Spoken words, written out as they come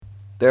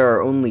There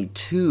are only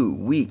 2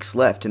 weeks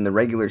left in the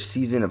regular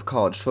season of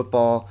college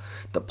football.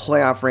 The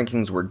playoff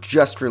rankings were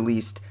just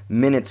released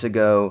minutes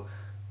ago.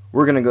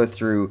 We're going to go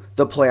through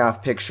the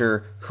playoff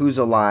picture, who's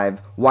alive,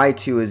 why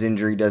Tua's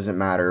injury doesn't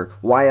matter,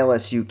 why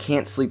LSU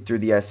can't sleep through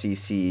the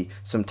SEC,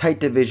 some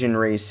tight division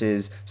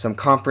races, some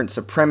conference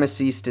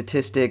supremacy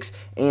statistics,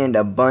 and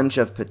a bunch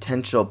of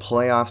potential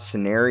playoff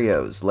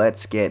scenarios.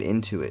 Let's get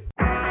into it.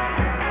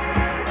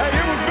 Hey,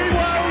 it was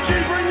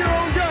BYOG, bring your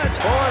own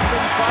guts. 4th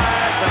and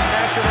 5, the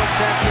national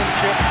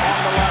championship on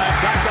the line.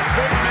 Got the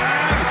big man.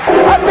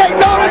 I think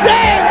Notre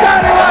Dame got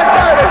it right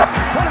there.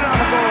 Put it on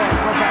the board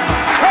for Bama.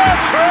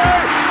 Country,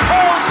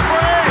 Cold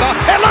Spring.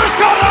 And Lewis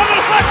caught it on the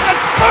deflection.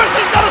 Lewis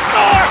is going to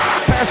score.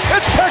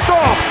 It's picked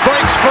off.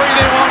 Breaks free,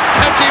 they won't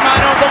catch him, I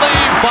don't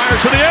believe.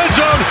 Fires to the end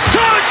zone.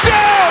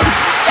 Touchdown!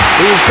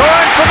 He's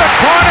going for the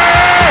corner.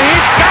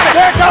 He's got it.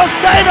 There goes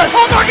Davis.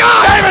 Oh, my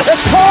God. Davis.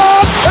 It's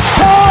caught. It's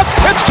caught.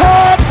 It's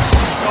caught.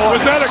 Oh,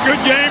 was that a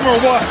good game or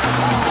what?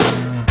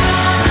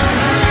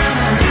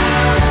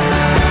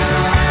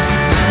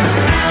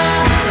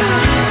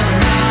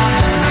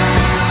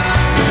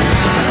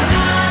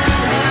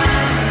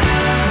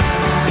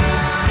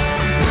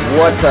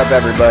 What's up,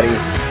 everybody?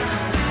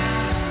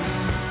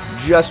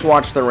 Just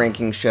watched the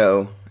ranking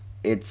show.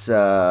 It's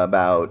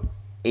about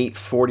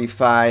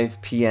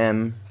 8:45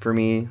 p.m. for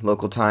me,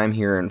 local time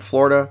here in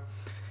Florida.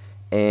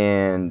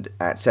 And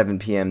at 7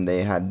 p.m.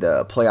 they had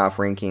the playoff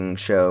ranking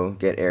show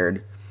get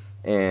aired.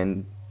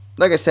 And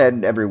like I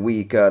said, every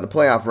week, the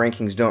playoff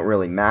rankings don't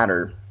really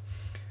matter.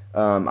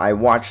 I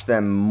watch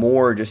them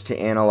more just to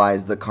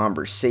analyze the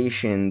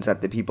conversations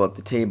that the people at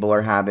the table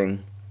are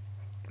having.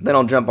 Then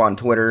I'll jump on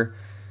Twitter,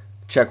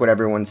 check what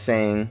everyone's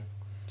saying.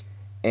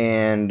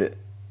 And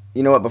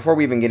you know what, before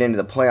we even get into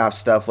the playoff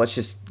stuff, let's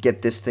just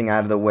get this thing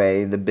out of the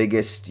way. The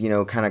biggest,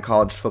 kind of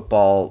college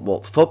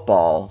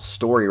football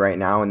story right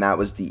now, and that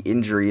was the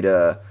injury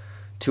to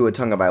Tua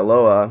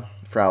Tagovailoa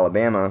for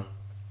Alabama.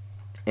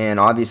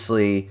 And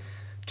obviously,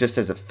 just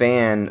as a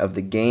fan of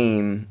the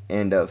game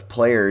and of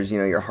players,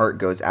 your heart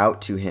goes out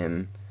to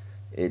him.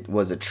 It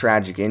was a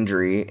tragic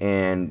injury,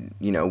 and,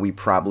 we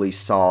probably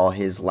saw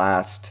his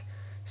last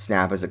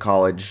snap as a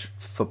college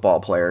football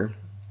player.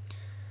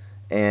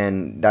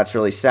 And that's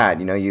really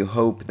sad. You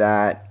hope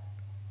that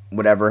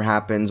whatever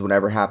happened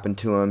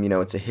to him,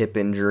 it's a hip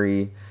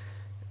injury.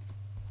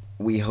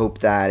 We hope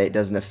that it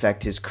doesn't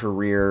affect his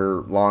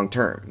career long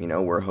term.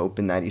 We're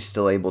hoping that he's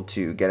still able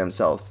to get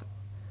himself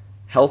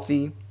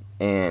healthy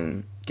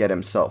and get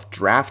himself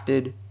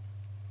drafted.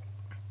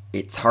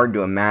 It's hard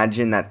to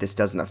imagine that this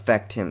doesn't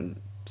affect him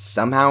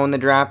somehow in the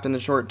draft in the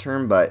short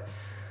term, but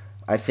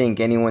I think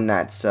anyone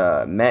that's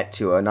met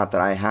Tua, not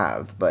that I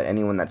have, but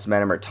anyone that's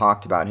met him or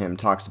talks about him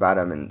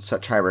in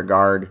such high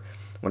regard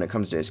when it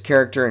comes to his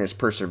character and his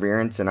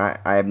perseverance, and I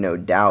have no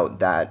doubt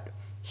that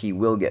he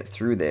will get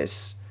through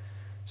this.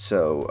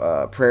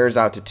 So prayers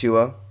out to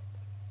Tua.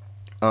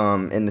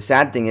 And the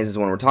sad thing is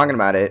when we're talking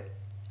about it,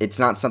 it's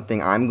not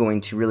something I'm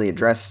going to really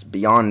address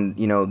beyond,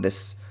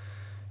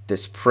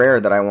 this prayer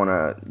that I want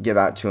to give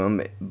out to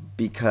him,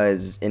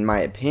 because in my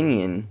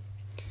opinion,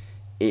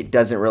 it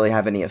doesn't really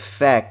have any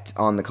effect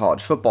on the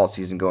college football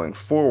season going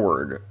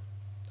forward,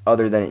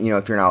 other than,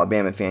 if you're an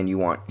Alabama fan, you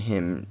want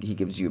him, he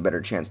gives you a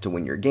better chance to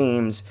win your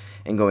games,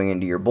 and going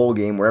into your bowl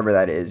game, wherever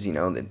that is,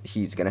 that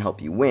he's going to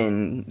help you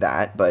win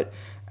that. But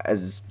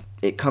as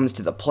it comes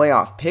to the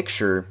playoff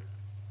picture,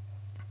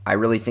 I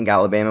really think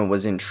Alabama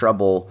was in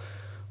trouble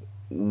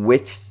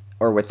with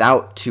or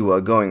without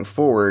Tua going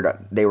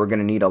forward. They were going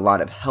to need a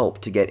lot of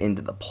help to get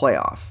into the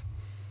playoff.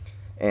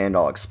 And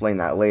I'll explain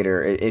that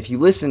later. If you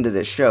listen to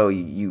this show,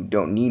 you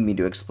don't need me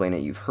to explain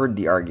it. You've heard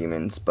the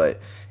arguments, but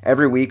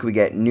every week we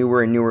get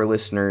newer and newer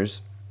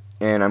listeners,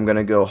 and I'm going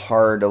to go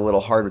a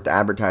little hard with the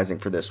advertising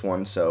for this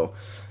one. So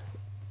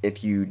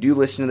if you do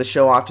listen to the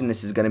show often,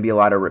 this is going to be a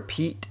lot of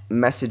repeat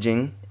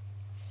messaging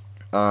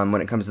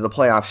when it comes to the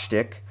playoff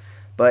shtick.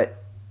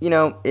 But,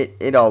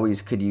 it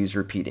always could use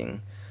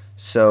repeating.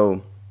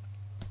 So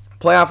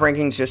playoff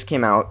rankings just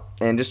came out,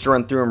 and just to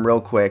run through them real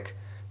quick,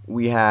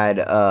 we had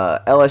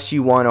LSU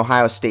 1,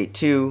 Ohio State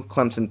 2,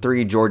 Clemson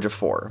 3, Georgia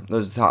 4.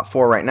 Those are the top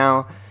 4 right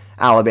now.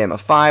 Alabama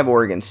 5,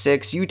 Oregon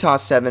 6, Utah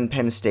 7,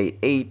 Penn State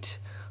 8,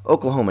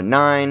 Oklahoma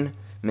 9,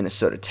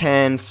 Minnesota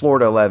 10,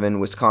 Florida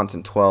 11,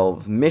 Wisconsin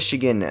 12,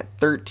 Michigan at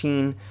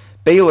 13,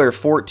 Baylor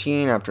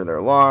 14 after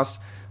their loss,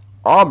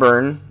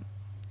 Auburn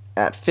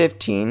at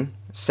 15,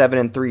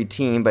 7-3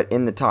 team, but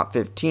in the top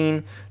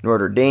 15.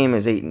 Notre Dame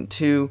is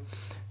 8-2.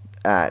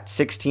 At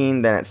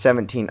 16, then at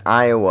 17,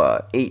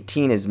 Iowa.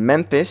 18 is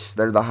Memphis.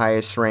 They're the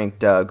highest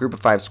ranked group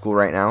of 5 school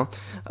right now.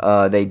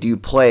 They do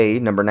play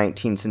number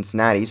 19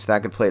 Cincinnati, so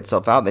that could play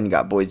itself out. Then you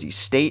got Boise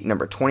State,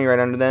 number 20 right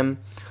under them.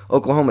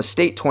 Oklahoma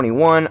State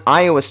 21,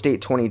 Iowa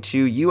State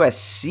 22,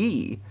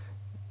 USC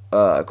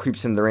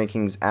creeps into the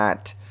rankings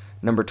at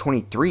number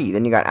 23.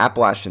 Then you got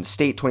Appalachian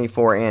State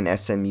 24 and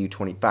SMU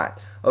 25.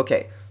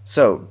 Okay,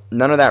 so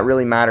none of that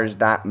really matters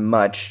that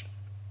much,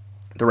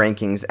 the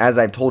rankings. As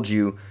I've told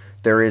you,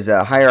 there is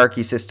a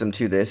hierarchy system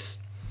to this.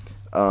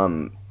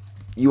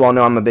 you all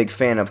know I'm a big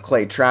fan of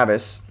Clay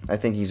Travis. I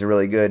think he's a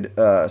really good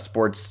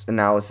sports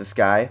analysis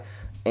guy.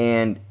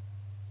 And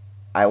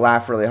I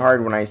laugh really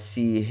hard when I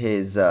see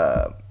his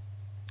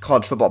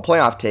college football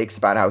playoff takes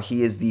about how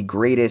he is the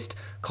greatest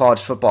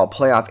college football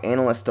playoff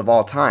analyst of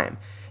all time.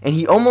 And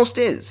he almost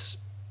is.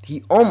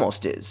 He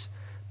almost is.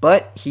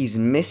 But he's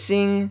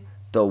missing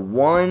the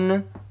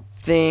one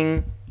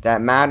thing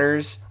that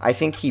matters. I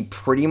think he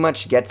pretty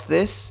much gets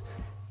this,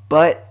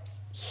 but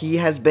he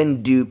has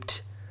been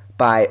duped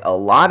by a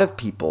lot of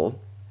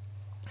people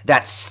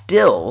that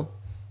still,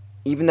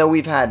 even though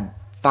we've had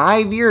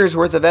 5 years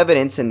worth of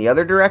evidence in the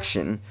other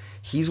direction,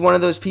 he's one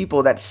of those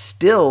people that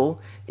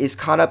still is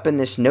caught up in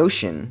this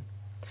notion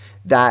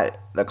that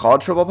the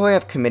College Football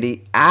Playoff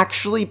Committee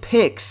actually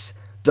picks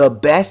the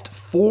best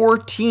 4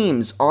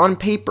 teams on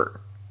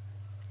paper,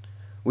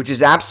 which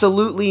is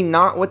absolutely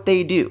not what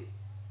they do.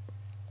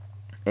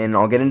 And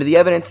I'll get into the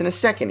evidence in a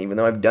second, even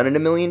though I've done it a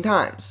million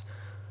times.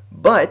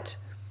 But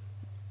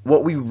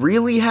what we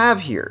really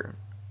have here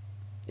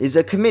is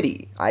a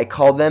committee. I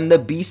call them the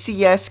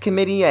BCS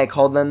committee. I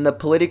call them the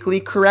politically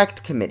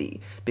correct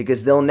committee,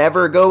 because they'll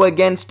never go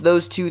against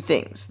those two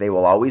things. They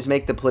will always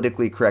make the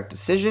politically correct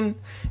decision,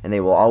 and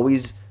they will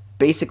always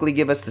basically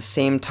give us the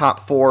same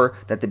top 4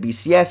 that the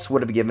BCS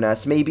would have given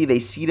us. Maybe they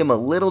seed them a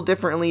little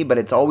differently, but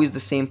it's always the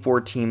same 4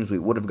 teams we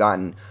would have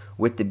gotten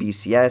with the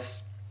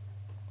BCS.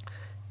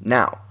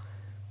 Now,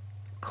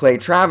 Clay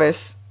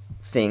Travis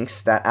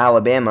thinks that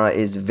Alabama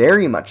is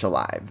very much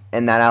alive,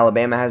 and that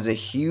Alabama has a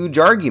huge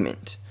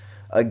argument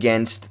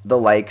against the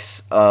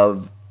likes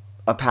of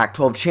a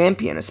Pac-12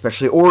 champion,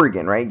 especially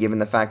Oregon, right? Given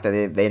the fact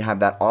that they'd have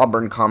that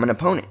Auburn common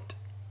opponent.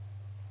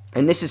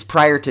 And this is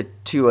prior to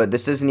Tua.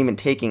 This isn't even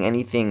taking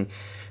anything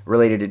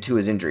related to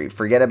Tua's injury.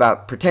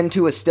 Pretend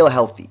Tua's still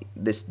healthy.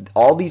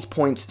 All these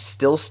points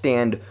still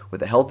stand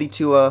with a healthy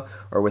Tua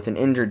or with an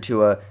injured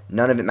Tua.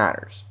 None of it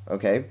matters,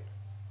 okay?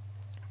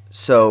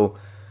 So,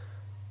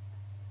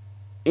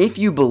 if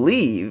you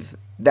believe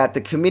that the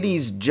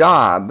committee's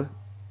job,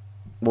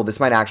 well, this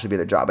might actually be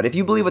their job, but if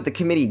you believe what the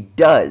committee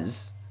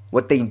does,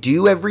 what they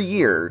do every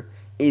year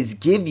is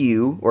give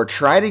you, or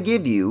try to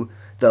give you,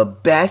 the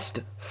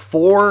best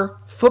 4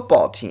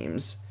 football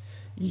teams,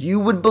 you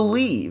would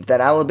believe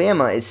that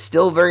Alabama is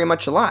still very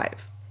much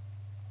alive.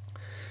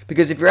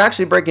 Because if you're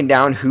actually breaking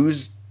down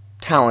who's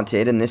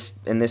talented in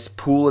this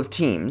pool of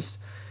teams,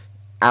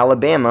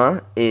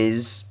 Alabama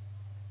is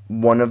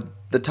one of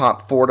the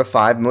top 4 to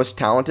 5 most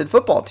talented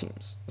football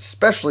teams,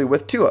 especially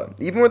with Tua.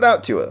 Even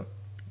without Tua,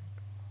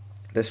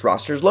 this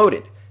roster's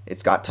loaded.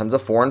 It's got tons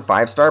of 4 and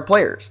 5-star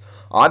players.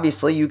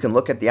 Obviously, you can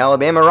look at the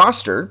Alabama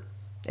roster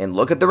and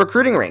look at the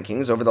recruiting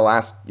rankings over the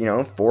last,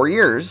 4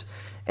 years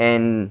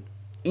and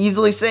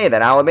easily say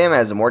that Alabama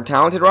has a more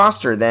talented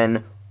roster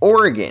than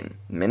Oregon,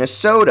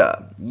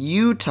 Minnesota,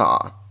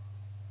 Utah,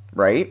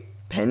 right?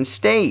 Penn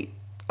State,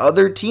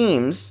 other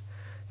teams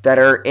that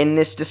are in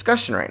this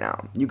discussion right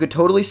now. You could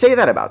totally say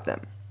that about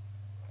them.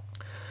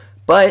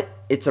 But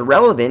it's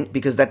irrelevant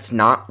because that's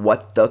not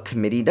what the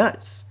committee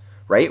does,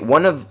 right?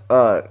 One of,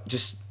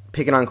 just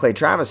picking on Clay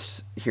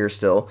Travis here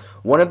still,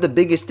 one of the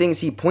biggest things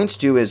he points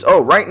to is,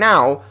 right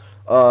now,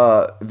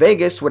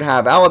 Vegas would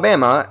have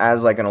Alabama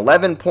as like an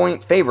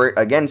 11-point favorite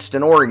against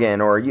an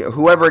Oregon or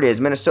whoever it is,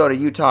 Minnesota,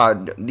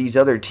 Utah, these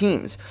other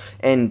teams.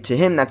 And to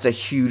him, that's a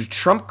huge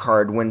trump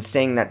card when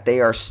saying that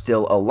they are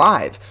still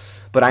alive.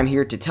 But I'm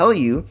here to tell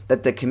you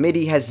that the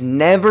committee has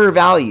never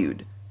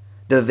valued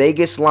the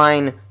Vegas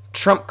line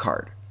trump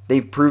card.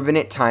 They've proven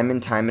it time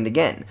and time and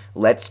again.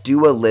 Let's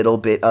do a little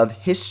bit of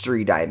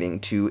history diving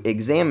to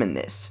examine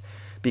this.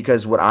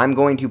 Because what I'm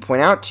going to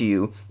point out to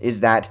you is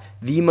that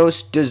the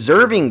most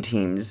deserving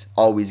teams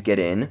always get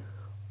in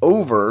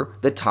over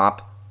the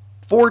top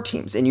 4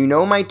 teams. And you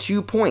know my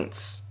 2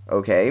 points,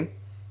 okay?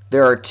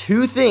 There are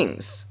 2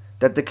 things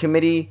that the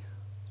committee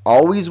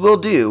always will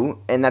do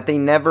and that they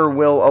never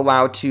will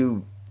allow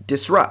to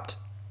disrupt.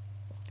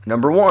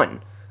 Number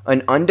 1,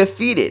 an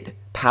undefeated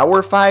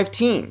Power 5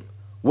 team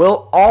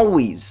will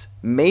always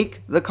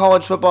make the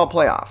college football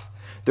playoff.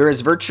 There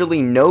is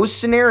virtually no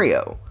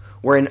scenario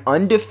where an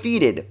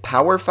undefeated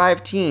Power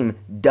 5 team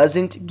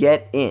doesn't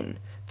get in.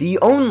 The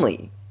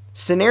only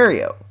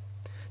scenario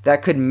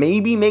that could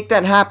maybe make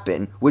that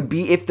happen would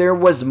be if there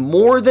was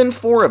more than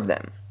 4 of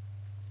them.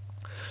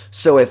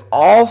 So if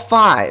all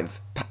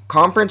 5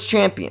 conference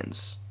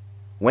champions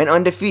went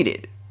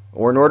undefeated,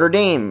 or Notre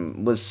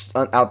Dame was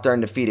out there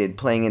undefeated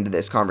playing into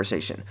this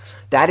conversation,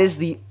 that is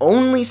the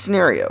only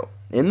scenario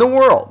in the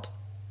world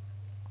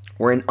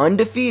where an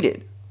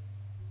undefeated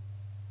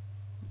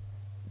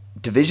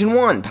Division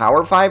I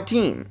Power 5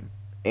 team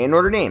and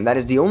Notre Dame, that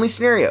is the only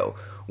scenario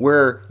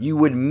where you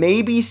would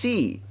maybe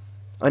see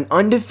an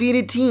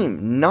undefeated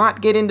team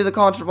not get into the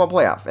college football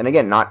playoff. And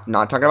again, not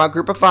talking about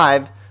Group of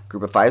 5.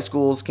 Group of 5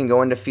 schools can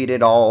go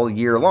undefeated all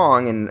year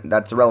long, and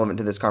that's irrelevant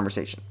to this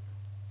conversation.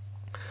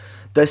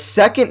 The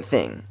second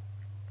thing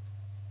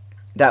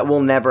that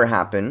will never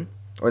happen,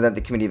 or that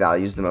the committee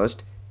values the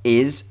most,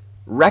 is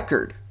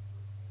record.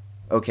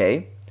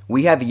 Okay?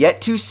 We have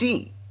yet to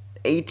see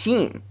a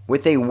team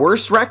with a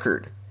worse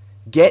record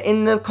get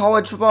in the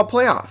college football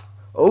playoff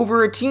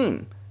over a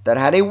team that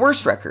had a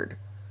worse record.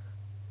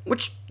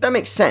 Which, that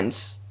makes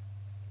sense,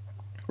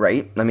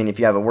 right? I mean, if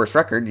you have a worse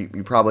record,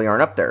 you probably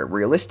aren't up there,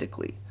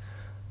 realistically.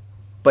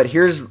 But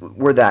here's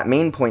where that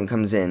main point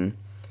comes in.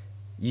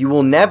 You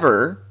will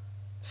never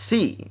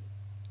see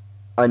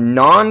a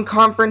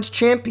non-conference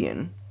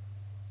champion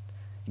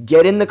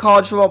get in the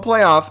college football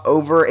playoff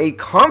over a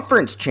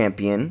conference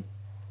champion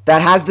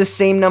that has the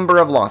same number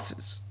of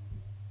losses.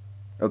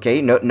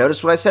 Okay,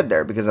 notice what I said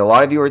there, because a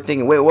lot of you are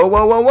thinking, wait,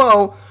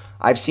 whoa.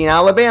 I've seen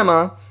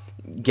Alabama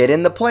get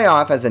in the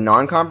playoff as a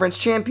non-conference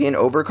champion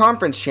over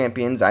conference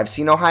champions. I've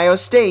seen Ohio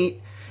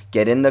State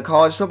get in the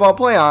college football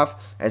playoff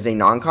as a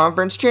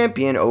non-conference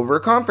champion over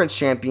conference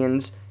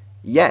champions.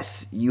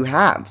 Yes, you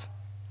have.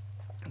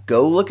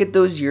 Go look at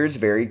those years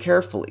very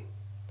carefully.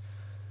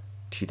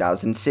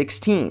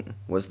 2016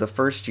 was the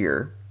first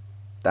year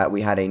that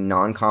we had a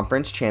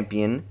non-conference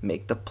champion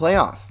make the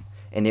playoff,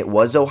 and it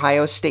was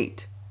Ohio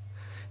State.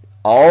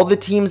 All the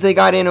teams they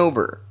got in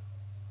over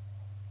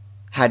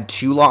had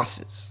 2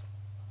 losses,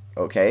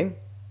 okay?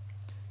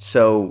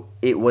 So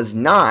it was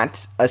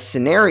not a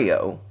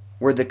scenario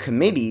where the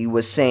committee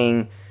was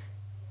saying,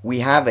 we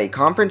have a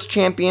conference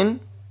champion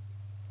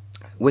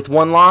with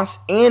 1 loss,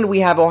 and we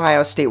have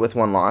Ohio State with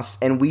 1 loss,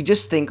 and we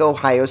just think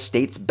Ohio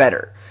State's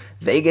better.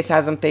 Vegas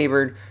has them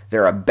favored.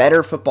 They're a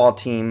better football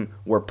team.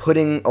 We're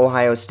putting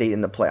Ohio State in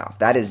the playoff.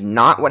 That is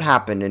not what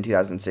happened in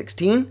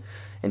 2016.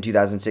 In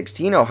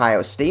 2016,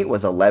 Ohio State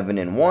was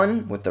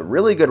 11-1 with a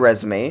really good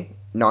resume,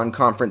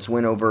 non-conference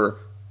win over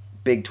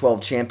Big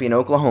 12 champion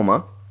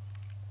Oklahoma.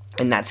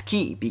 And that's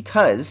key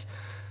because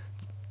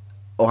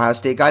Ohio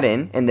State got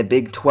in, and the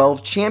Big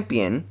 12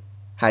 champion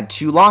had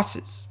 2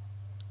 losses.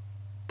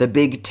 The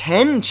Big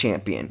 10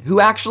 champion, who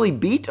actually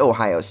beat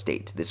Ohio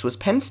State, this was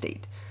Penn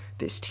State.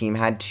 This team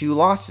had 2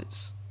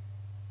 losses.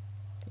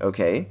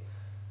 Okay?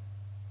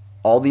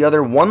 All the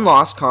other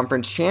 1-loss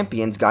conference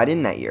champions got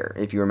in that year.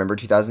 If you remember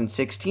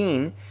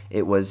 2016,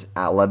 it was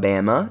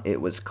Alabama, it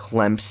was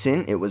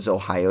Clemson, it was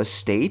Ohio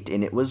State,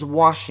 and it was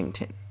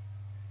Washington.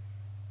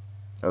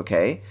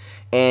 Okay?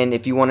 And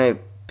if you want to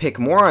pick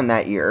more on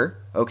that year,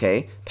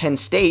 okay, Penn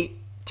State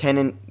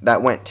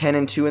that went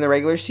 10-2 in the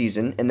regular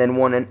season and then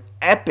won an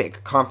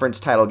epic conference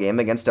title game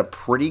against a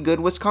pretty good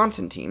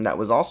Wisconsin team that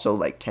was also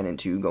like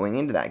 10-2 going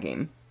into that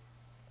game.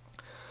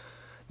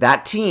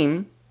 That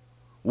team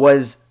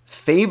was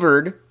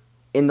favored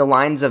in the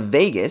lines of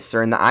Vegas,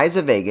 or in the eyes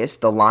of Vegas.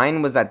 The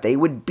line was that they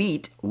would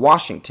beat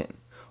Washington.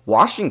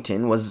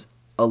 Washington was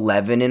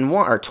 11-1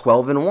 or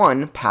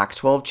 12-1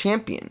 Pac-12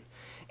 champion,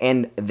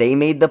 and they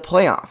made the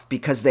playoff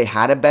because they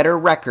had a better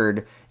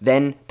record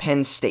than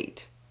Penn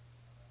State.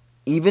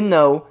 Even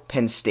though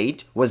Penn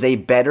State was a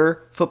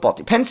better football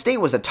team. Penn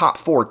State was a top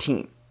 4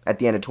 team at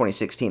the end of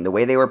 2016, the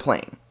way they were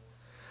playing.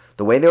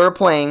 The way they were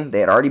playing, they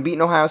had already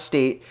beaten Ohio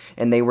State,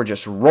 and they were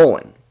just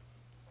rolling.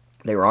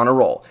 They were on a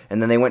roll. And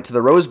then they went to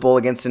the Rose Bowl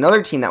against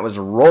another team that was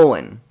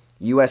rolling,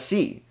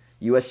 USC.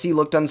 USC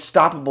looked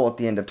unstoppable at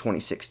the end of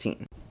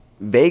 2016.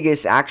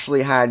 Vegas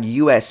actually had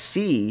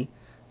USC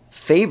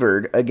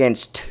favored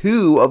against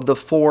 2 of the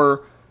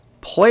 4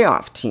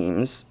 playoff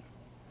teams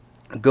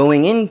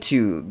going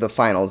into the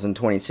finals in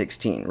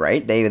 2016,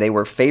 right? They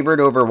were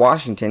favored over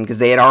Washington because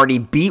they had already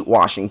beat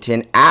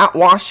Washington at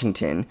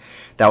Washington.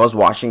 That was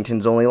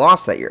Washington's only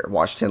loss that year.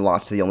 Washington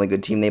lost to the only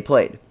good team they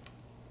played.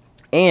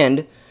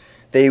 And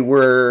they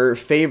were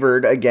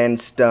favored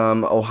against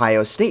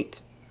Ohio State.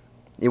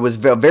 It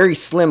was a very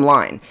slim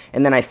line.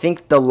 And then I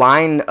think the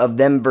line of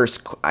them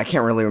versus, I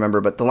can't really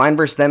remember, but the line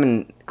versus them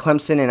and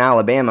Clemson and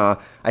Alabama,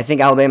 I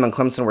think Alabama and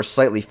Clemson were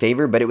slightly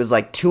favored, but it was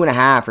like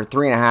 2.5 or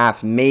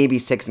 3.5, maybe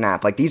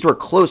 6.5. Like, these were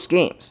close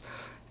games.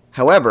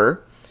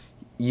 However,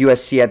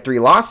 USC had 3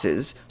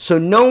 losses, so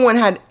no one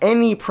had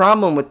any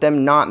problem with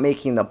them not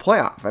making the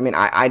playoff. I mean,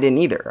 I didn't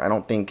either. I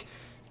don't think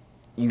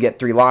you get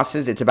 3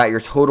 losses. It's about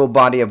your total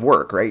body of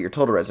work, right? Your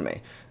total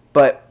resume.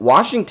 But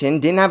Washington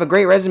didn't have a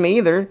great resume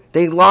either.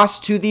 They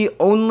lost to the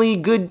only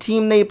good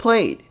team they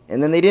played.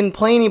 And then they didn't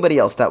play anybody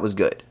else that was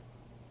good.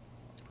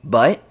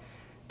 But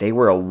they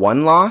were a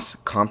 1-loss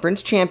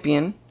conference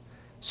champion,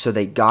 so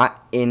they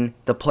got in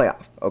the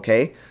playoff,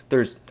 okay?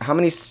 There's, how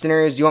many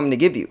scenarios do you want me to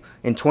give you?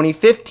 In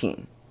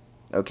 2015,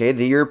 okay,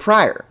 the year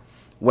prior,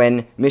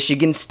 when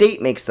Michigan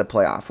State makes the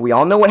playoff. We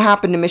all know what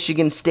happened to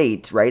Michigan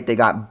State, right? They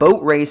got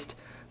boat raced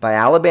by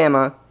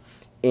Alabama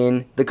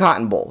in the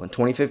Cotton Bowl in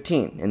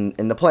 2015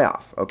 in the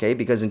playoff, okay?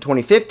 Because in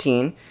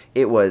 2015,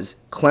 it was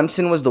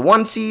Clemson was the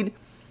 1 seed,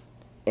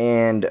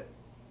 and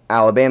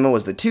Alabama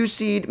was the 2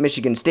 seed,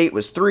 Michigan State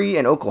was 3,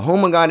 and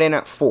Oklahoma got in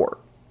at 4,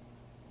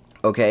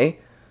 okay?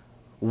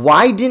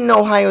 Why didn't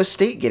Ohio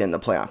State get in the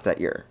playoff that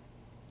year?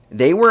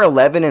 They were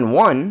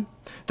 11-1.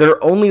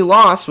 Their only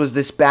loss was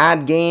this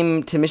bad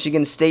game to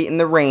Michigan State in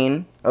the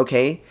rain,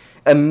 okay?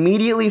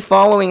 Immediately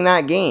following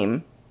that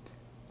game,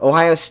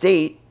 Ohio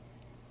State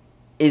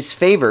is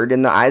favored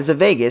in the eyes of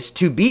Vegas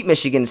to beat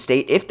Michigan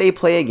State if they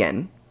play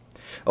again.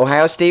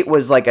 Ohio State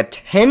was like a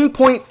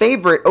 10-point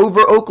favorite over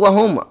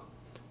Oklahoma,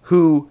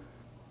 who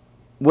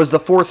was the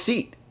 4th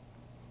seed.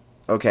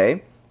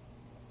 Okay?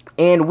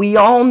 And we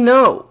all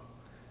know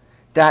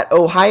that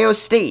Ohio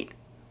State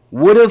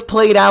would have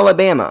played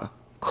Alabama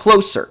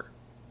closer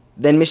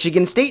than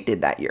Michigan State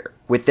did that year.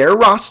 With their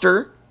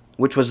roster,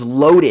 which was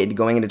loaded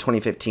going into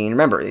 2015.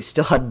 Remember, they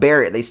still had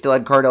Barrett, they still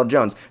had Cardell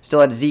Jones, still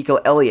had Ezekiel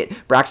Elliott,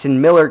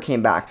 Braxton Miller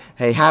came back.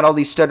 They had all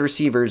these stud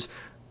receivers,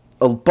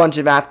 a bunch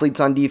of athletes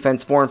on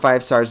defense, 4 and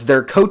 5 stars.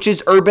 Their coach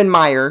is Urban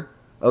Meyer.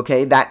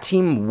 Okay, that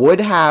team would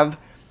have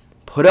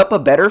put up a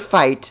better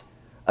fight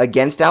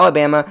against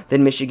Alabama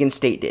than Michigan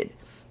State did.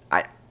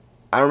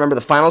 I don't remember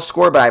the final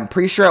score, but I'm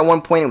pretty sure at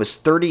one point it was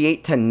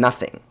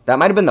 38-0. That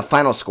might have been the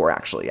final score,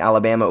 actually,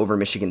 Alabama over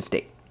Michigan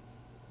State.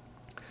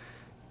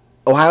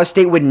 Ohio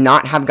State would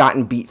not have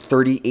gotten beat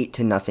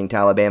 38-0 to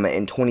Alabama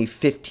in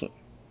 2015.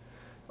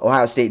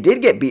 Ohio State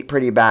did get beat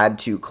pretty bad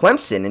to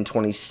Clemson in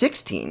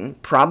 2016,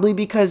 probably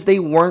because they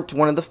weren't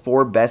one of the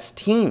 4 best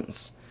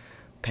teams.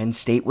 Penn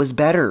State was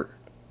better,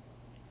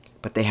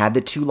 but they had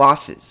the 2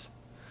 losses.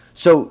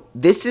 So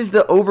this is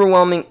the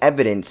overwhelming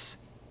evidence,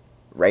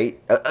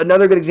 right?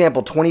 Another good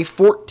example,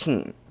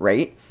 2014,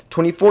 right?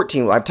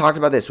 2014, well, I've talked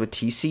about this with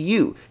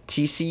TCU.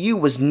 TCU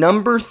was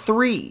number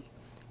 3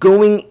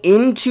 going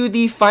into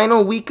the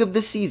final week of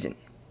the season,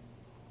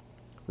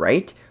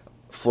 right?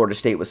 Florida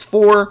State was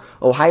 4.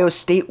 Ohio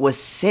State was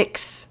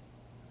 6.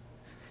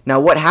 Now,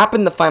 what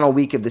happened the final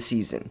week of the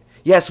season?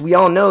 Yes, we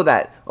all know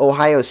that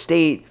Ohio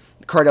State,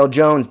 Cardell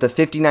Jones, the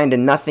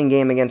 59-0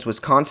 game against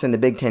Wisconsin, the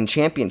Big Ten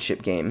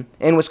championship game,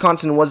 and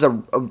Wisconsin was a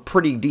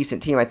pretty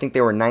decent team. I think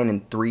they were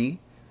 9-3.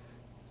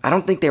 I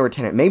don't think they were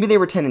 10. Maybe they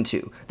were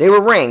 10-2. They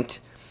were ranked.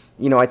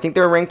 I think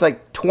they were ranked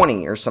like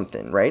 20 or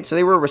something, right? So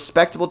they were a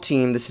respectable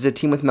team. This is a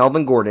team with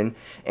Melvin Gordon,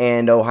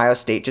 and Ohio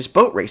State just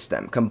boat raced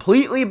them,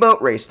 completely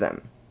boat raced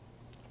them.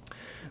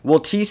 Well,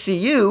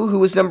 TCU, who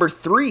was number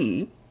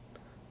 3,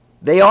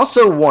 they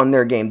also won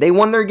their game. They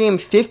won their game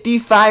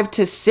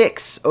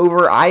 55-6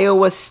 over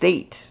Iowa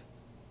State.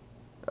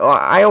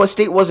 Iowa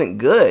State wasn't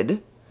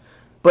good,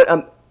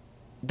 but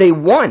they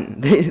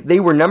won. They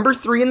were number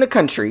 3 in the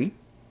country.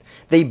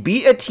 They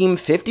beat a team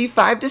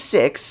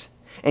 55-6.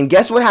 And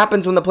guess what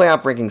happens when the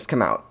playoff rankings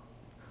come out?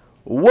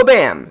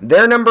 Wha-bam!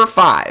 They're number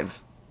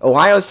 5.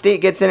 Ohio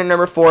State gets in at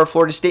number 4.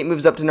 Florida State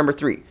moves up to number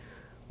 3.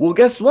 Well,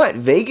 guess what?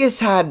 Vegas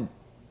had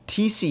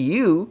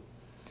TCU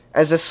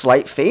as a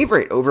slight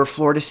favorite over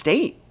Florida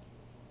State.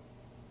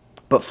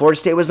 But Florida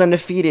State was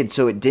undefeated,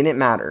 so it didn't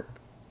matter.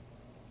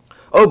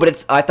 Oh,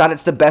 but I thought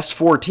it's the best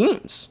 4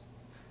 teams.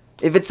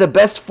 If it's the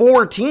best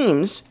 4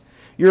 teams,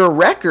 your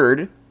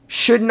record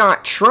should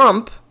not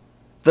trump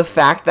the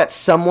fact that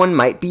someone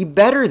might be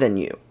better than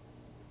you.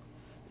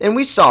 And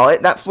we saw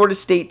it. That Florida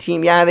State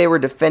team, yeah, they were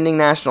defending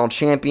national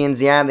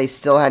champions. Yeah, they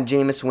still had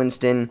Jameis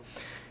Winston.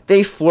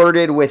 They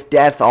flirted with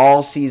death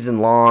all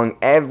season long.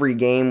 Every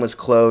game was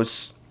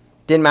close.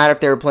 Didn't matter if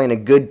they were playing a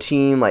good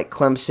team like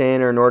Clemson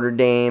or Notre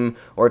Dame,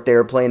 or if they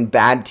were playing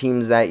bad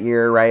teams that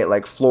year, right,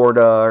 like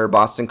Florida or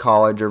Boston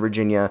College or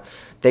Virginia.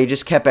 They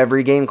just kept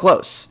every game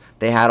close.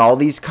 They had all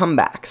these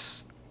comebacks.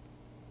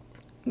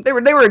 They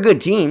were a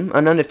good team.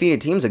 An undefeated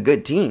team's a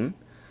good team.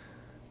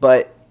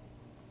 But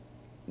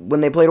when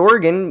they played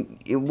Oregon,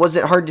 it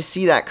wasn't hard to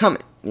see that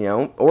coming.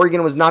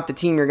 Oregon was not the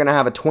team you're going to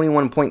have a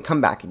 21-point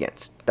comeback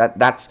against.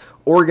 That's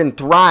Oregon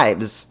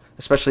thrives,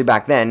 especially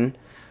back then,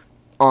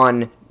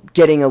 on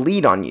getting a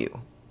lead on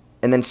you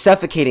and then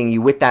suffocating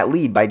you with that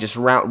lead by just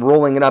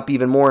rolling it up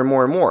even more and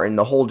more and more, and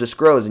the hole just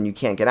grows and you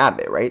can't get out of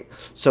it, right?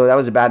 So that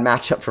was a bad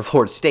matchup for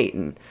Florida State,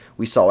 and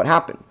we saw what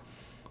happened.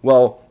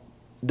 Well,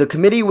 the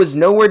committee was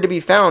nowhere to be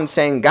found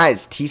saying,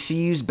 guys,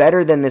 TCU's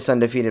better than this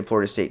undefeated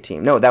Florida State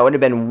team. No, that would have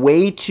been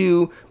way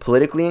too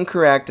politically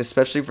incorrect,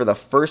 especially for the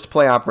first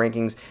playoff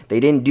rankings. They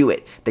didn't do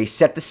it. They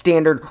set the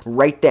standard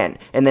right then.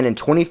 And then in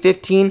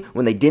 2015,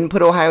 when they didn't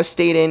put Ohio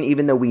State in,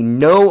 even though we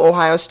know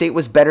Ohio State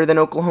was better than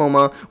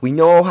Oklahoma, we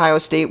know Ohio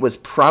State was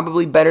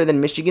probably better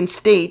than Michigan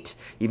State,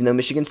 even though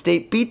Michigan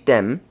State beat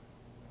them,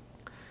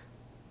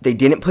 they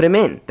didn't put him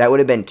in. That would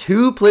have been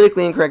too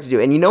politically incorrect to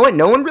do. And you know what?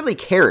 No one really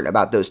cared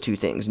about those two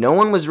things. No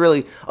one was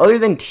really, other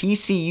than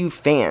TCU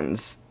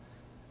fans,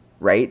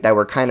 right, that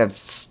were kind of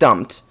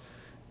stumped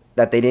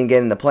that they didn't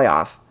get in the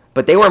playoff.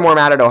 But they were more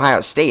mad at Ohio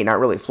State, not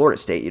really Florida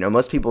State.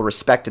 Most people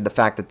respected the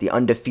fact that the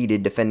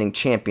undefeated defending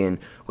champion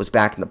was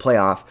back in the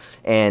playoff.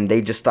 And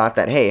they just thought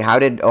that, hey, how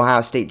did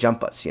Ohio State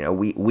jump us?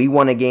 We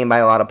won a game by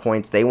a lot of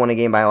points. They won a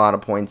game by a lot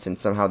of points, and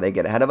somehow they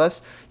get ahead of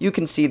us. You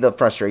can see the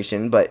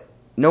frustration, but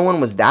no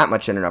one was that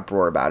much in an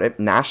uproar about it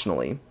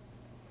nationally.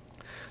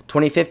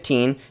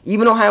 2015,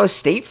 even Ohio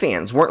State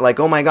fans weren't like,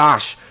 oh my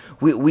gosh,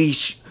 we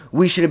should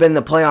have been in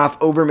the playoff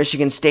over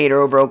Michigan State or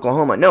over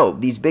Oklahoma. No,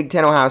 these Big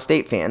Ten Ohio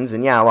State fans,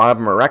 and yeah, a lot of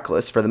them are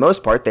reckless. For the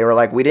most part, they were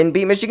like, we didn't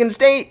beat Michigan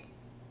State,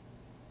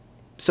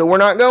 so we're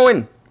not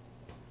going.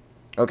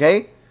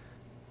 Okay?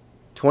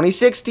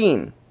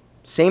 2016,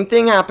 same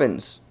thing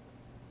happens.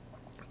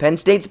 Penn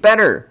State's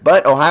better,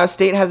 but Ohio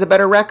State has a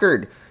better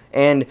record.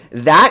 And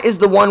that is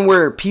the one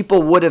where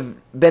people would have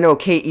been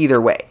okay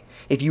either way.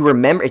 If you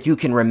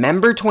can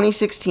remember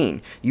 2016,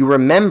 you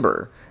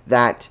remember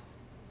that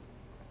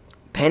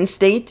Penn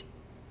State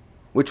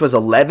which was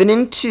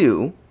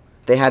 11-2.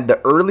 They had the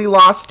early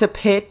loss to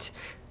Pitt,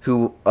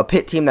 a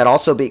Pitt team that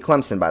also beat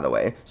Clemson, by the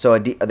way. So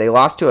they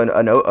lost to an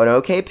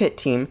okay Pitt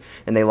team,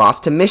 and they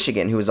lost to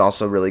Michigan, who was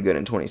also really good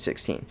in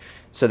 2016.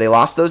 So they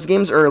lost those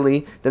games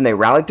early. Then they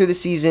rallied through the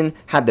season,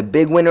 had the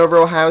big win over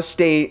Ohio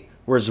State,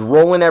 was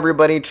rolling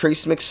everybody.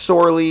 Trace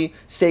McSorley,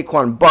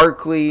 Saquon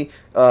Barkley,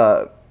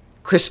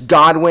 Chris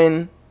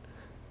Godwin,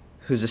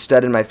 who's a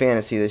stud in my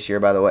fantasy this year,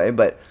 by the way.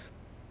 But,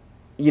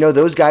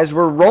 those guys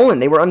were rolling.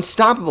 They were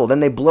unstoppable. Then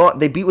they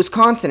beat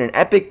Wisconsin, an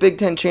epic Big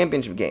Ten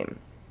championship game.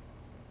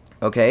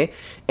 Okay?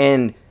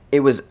 And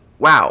it was,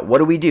 wow,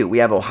 what do? We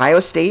have Ohio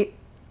State,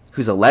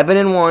 who's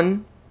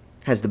 11-1,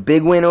 has the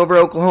big win over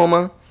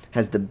Oklahoma,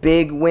 has the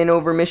big win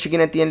over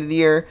Michigan at the end of the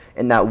year,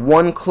 and that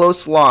one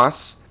close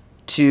loss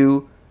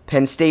to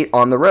Penn State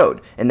on the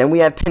road. And then we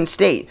have Penn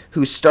State,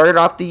 who started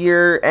off the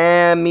year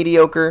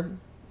mediocre,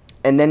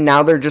 and then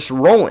now they're just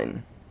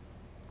rolling.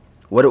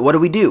 What do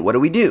we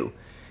do?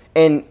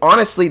 And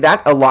honestly,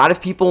 that a lot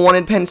of people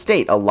wanted Penn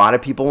State. A lot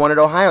of people wanted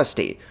Ohio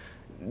State.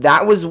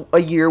 That was a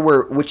year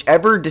where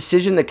whichever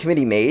decision the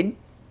committee made,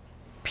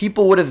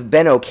 people would have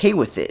been okay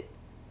with it.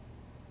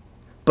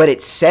 But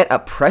it set a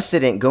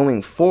precedent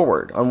going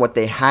forward on what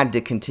they had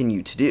to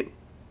continue to do.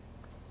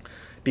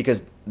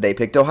 Because they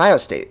picked Ohio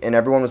State, and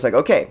everyone was like,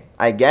 okay,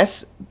 I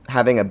guess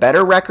having a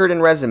better record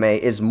and resume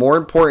is more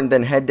important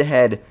than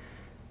head-to-head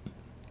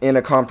in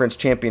a conference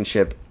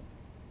championship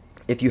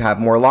if you have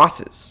more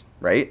losses,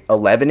 right?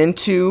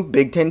 11-2,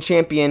 Big Ten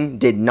champion,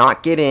 did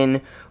not get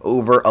in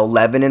over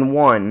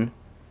 11-1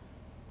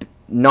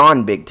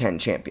 non-Big Ten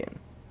champion,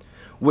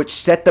 which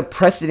set the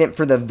precedent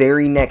for the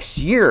very next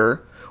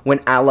year when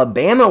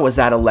Alabama was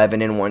that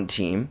 11-1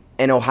 team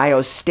and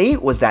Ohio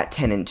State was that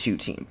 10-2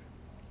 team.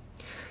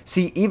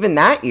 See, even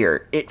that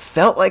year, it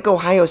felt like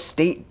Ohio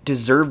State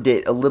deserved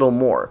it a little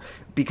more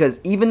because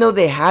even though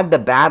they had the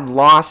bad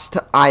loss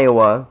to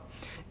Iowa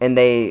and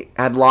they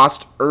had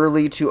lost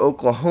early to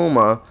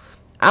Oklahoma,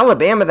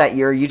 Alabama that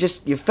year, you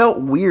felt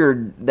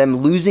weird them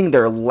losing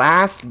their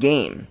last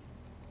game.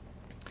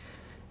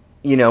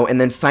 And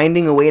then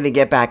finding a way to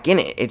get back in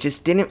it. It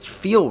just didn't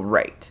feel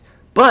right.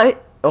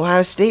 But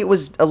Ohio State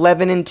was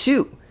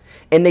 11-2.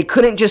 And they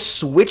couldn't just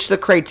switch the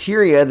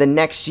criteria the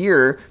next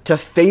year to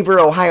favor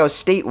Ohio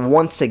State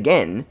once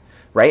again,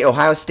 right?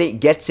 Ohio State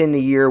gets in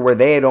the year where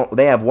they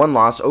have one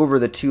loss over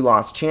the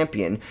two-loss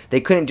champion. They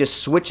couldn't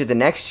just switch it the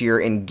next year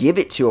and give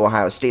it to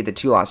Ohio State, the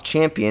two-loss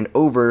champion,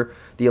 over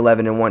the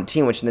 11-1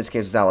 team, which in this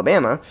case was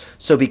Alabama.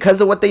 So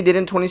because of what they did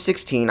in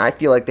 2016, I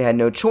feel like they had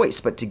no choice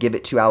but to give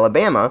it to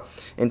Alabama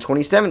in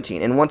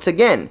 2017. And once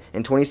again,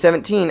 in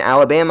 2017,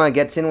 Alabama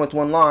gets in with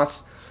one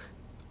loss,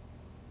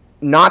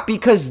 not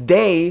because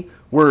they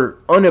were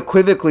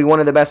unequivocally one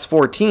of the best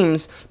four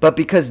teams, but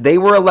because they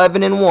were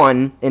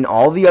 11-1 and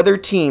all the other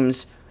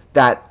teams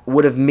that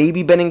would have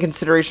maybe been in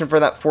consideration for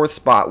that fourth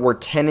spot were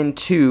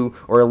 10-2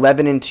 or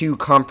 11-2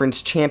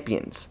 conference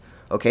champions.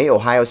 Okay,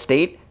 Ohio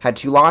State had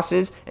 2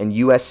 losses, and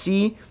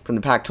USC from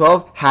the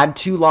Pac-12 had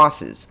 2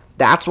 losses.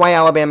 That's why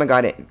Alabama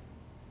got in.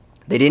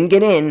 They didn't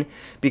get in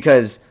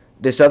because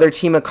this other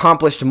team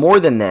accomplished more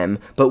than them,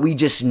 but we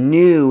just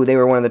knew they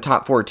were one of the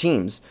top 4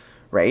 teams,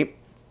 right?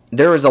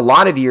 There was a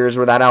lot of years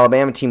where that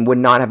Alabama team would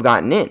not have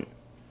gotten in.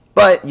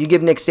 But you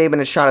give Nick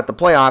Saban a shot at the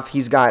playoff,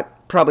 he's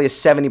got probably a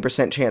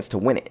 70% chance to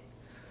win it.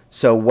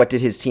 So what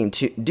did his team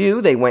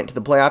do? They went to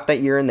the playoff that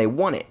year and they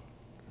won it.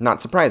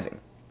 Not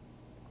surprising.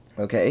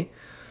 Okay?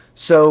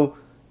 So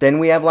then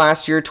we have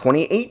last year,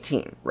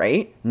 2018,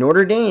 right?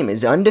 Notre Dame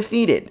is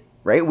undefeated,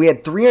 right? We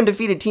had 3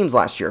 undefeated teams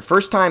last year.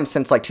 First time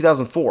since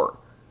 2004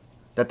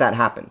 that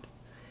happened.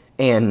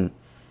 And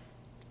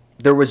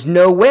there was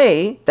no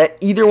way that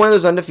either one of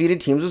those undefeated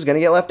teams was going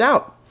to get left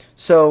out.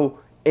 So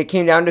it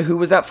came down to who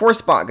was that 4th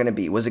spot going to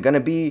be. Was it going to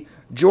be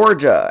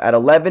Georgia at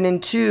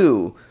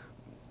 11-2?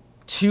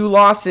 2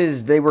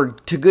 losses, they were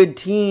to good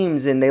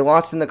teams and they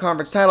lost in the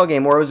conference title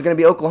game. Or was it going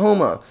to be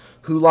Oklahoma,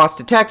 who lost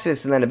to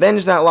Texas and then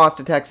avenged that loss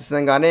to Texas and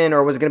then got in?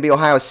 Or was it going to be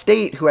Ohio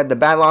State, who had the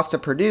bad loss to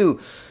Purdue?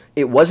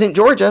 It wasn't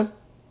Georgia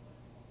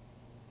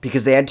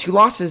because they had 2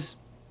 losses.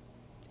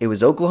 It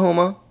was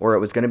Oklahoma or it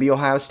was going to be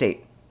Ohio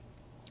State.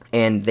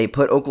 And they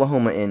put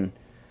Oklahoma in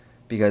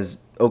because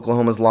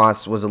Oklahoma's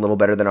loss was a little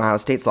better than Ohio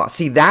State's loss.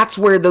 See, that's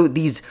where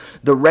the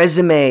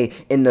resume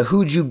and the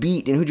who'd you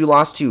beat and who'd you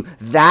lost to,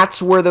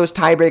 that's where those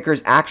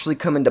tiebreakers actually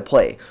come into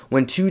play.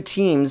 When 2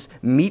 teams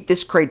meet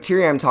this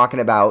criteria I'm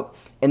talking about,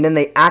 and then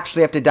they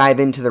actually have to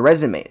dive into the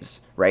resumes,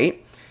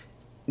 right?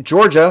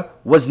 Georgia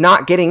was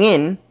not getting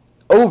in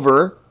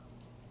over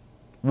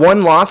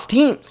 1-loss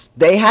teams.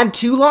 They had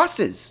 2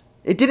 losses.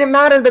 It didn't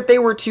matter that they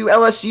were to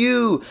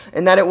LSU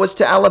and that it was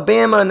to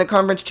Alabama in the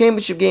conference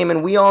championship game,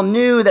 and we all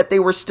knew that they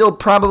were still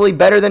probably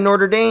better than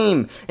Notre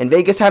Dame, and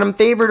Vegas had them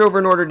favored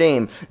over Notre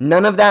Dame.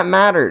 None of that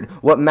mattered.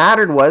 What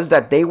mattered was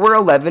that they were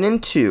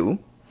 11-2,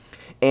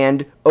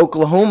 and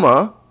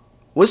Oklahoma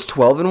was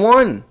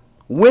 12-1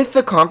 with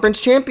the conference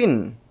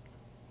champion.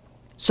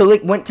 So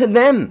it went to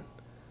them.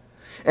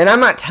 And I'm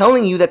not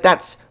telling you that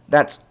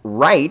that's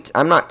right.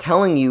 I'm not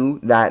telling you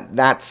that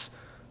that's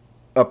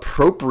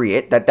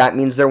appropriate that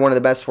means they're one of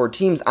the best 4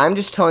 teams. I'm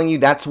just telling you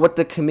that's what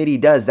the committee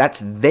does.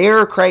 That's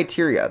their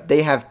criteria.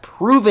 They have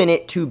proven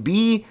it to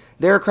be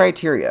their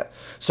criteria.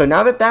 So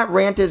now that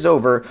rant is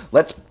over,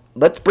 let's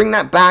bring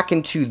that back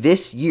into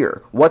this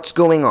year. What's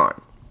going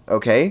on?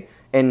 Okay?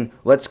 And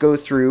let's go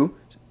through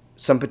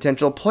some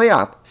potential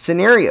playoff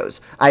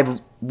scenarios. I've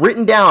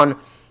written down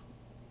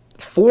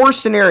 4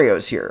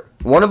 scenarios here.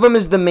 One of them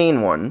is the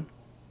main one.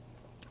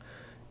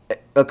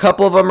 A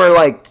couple of them are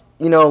like,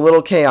 a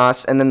little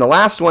chaos, and then the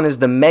last one is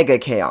the mega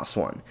chaos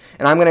one.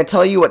 And I'm going to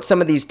tell you what some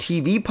of these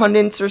TV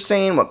pundits are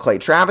saying, what Clay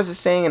Travis is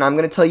saying, and I'm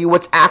going to tell you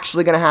what's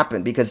actually going to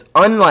happen, because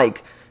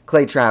unlike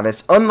Clay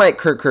Travis, unlike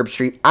Kirk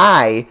Herbstreit,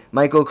 I,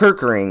 Michael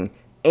Kirkering,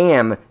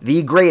 am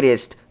the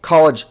greatest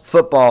college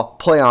football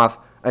playoff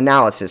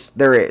analysis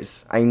there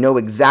is. I know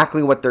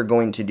exactly what they're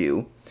going to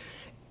do.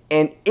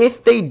 And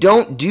if they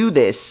don't do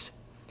this,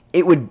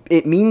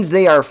 it means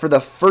they are for the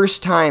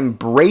first time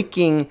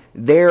breaking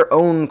their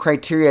own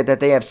criteria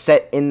that they have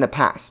set in the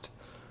past,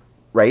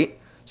 right?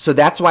 So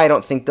that's why I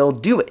don't think they'll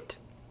do it.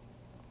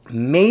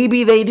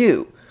 Maybe they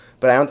do,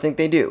 but I don't think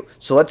they do.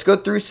 So let's go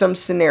through some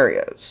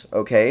scenarios,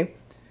 okay?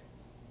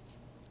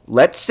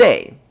 Let's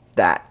say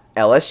that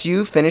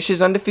LSU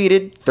finishes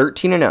undefeated,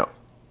 13-0.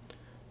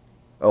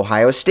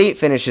 Ohio State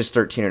finishes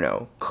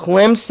 13-0.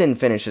 Clemson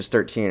finishes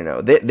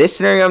 13-0. This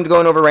scenario I'm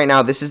going over right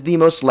now, this is the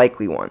most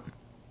likely one.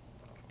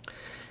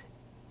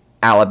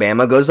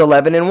 Alabama goes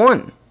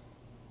 11-1.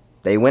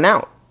 They win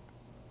out.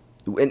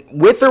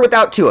 With or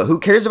without Tua. Who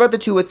cares about the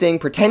Tua thing?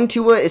 Pretend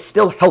Tua is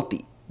still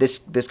healthy.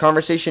 This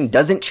conversation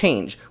doesn't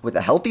change with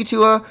a healthy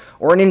Tua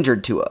or an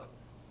injured Tua.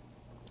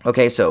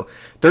 Okay, so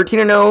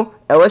 13-0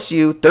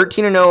 LSU,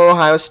 13-0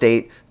 Ohio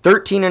State,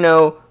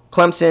 13-0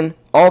 Clemson.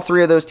 All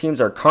 3 of those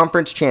teams are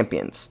conference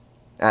champions.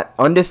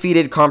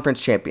 Undefeated conference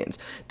champions.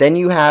 Then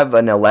you have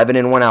an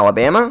 11-1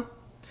 Alabama.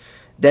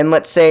 Then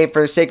let's say,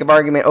 for the sake of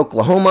argument,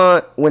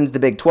 Oklahoma wins the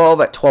Big 12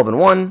 at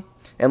 12-1.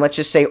 And let's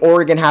just say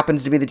Oregon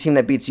happens to be the team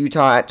that beats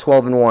Utah at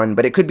 12-1.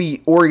 But it could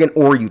be Oregon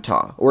or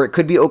Utah. Or it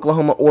could be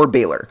Oklahoma or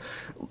Baylor.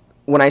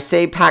 When I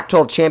say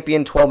Pac-12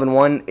 champion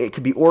 12-1, it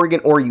could be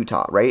Oregon or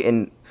Utah, right?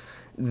 And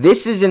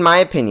this is, in my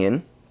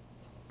opinion,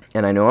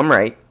 and I know I'm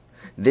right,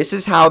 this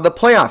is how the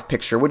playoff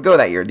picture would go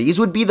that year. These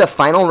would be the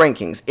final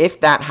rankings if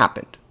that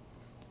happened.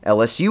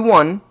 LSU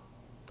 1,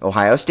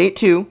 Ohio State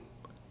 2,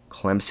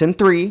 Clemson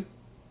 3,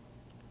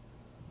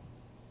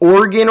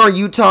 Oregon or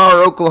Utah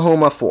or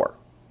Oklahoma 4,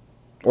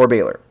 or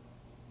Baylor.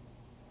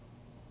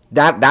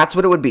 That's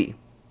what it would be.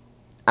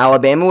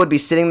 Alabama would be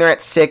sitting there at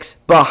 6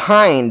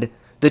 behind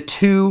the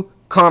 2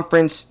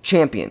 conference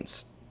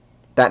champions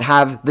that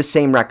have the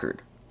same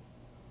record.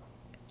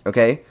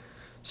 Okay?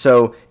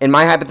 So, in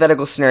my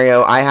hypothetical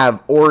scenario, I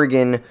have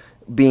Oregon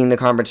being the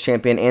conference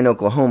champion and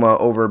Oklahoma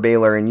over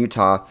Baylor and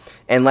Utah.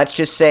 And let's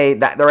just say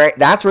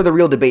that's where the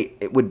real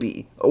debate would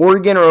be.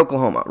 Oregon or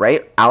Oklahoma,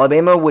 right?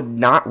 Alabama would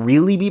not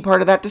really be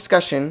part of that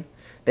discussion.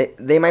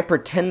 They might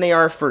pretend they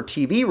are for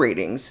TV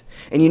ratings.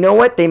 And you know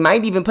what? They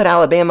might even put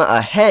Alabama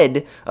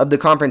ahead of the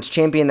conference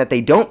champion that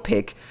they don't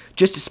pick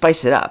just to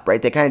spice it up,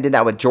 right? They kind of did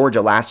that with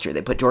Georgia last year.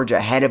 They put Georgia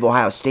ahead of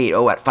Ohio State,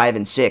 at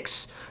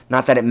 5-6.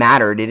 Not that it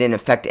mattered. It didn't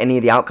affect any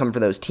of the outcome for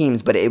those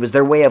teams, but it was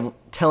their way of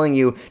telling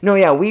you, no,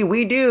 yeah, we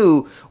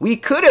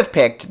could have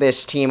picked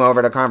this team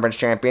over the conference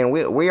champion.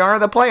 We are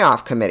the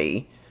playoff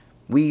committee.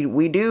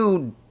 We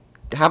do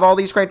have all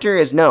these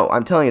criteria. No,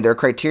 I'm telling you, their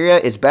criteria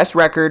is best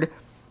record.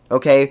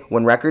 Okay,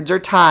 when records are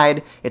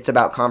tied, it's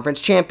about conference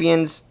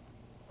champions.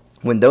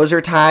 When those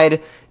are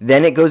tied,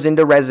 then it goes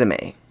into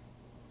resume.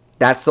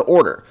 That's the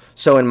order.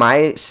 So in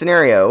my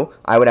scenario,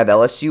 I would have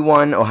LSU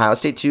 1, Ohio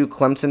State 2,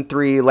 Clemson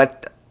 3,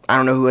 I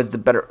don't know who has the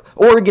better.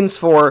 Oregon's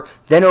 4,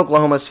 then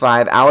Oklahoma's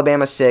 5,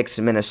 Alabama 6,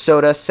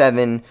 Minnesota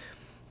 7,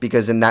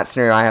 because in that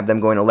scenario I have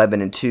them going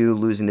 11-2,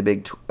 losing the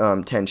Big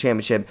 10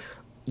 championship.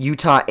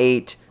 Utah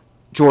 8,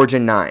 Georgia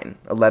 9,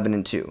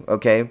 11-2.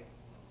 Okay,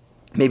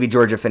 maybe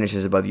Georgia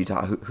finishes above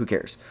Utah. Who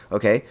cares?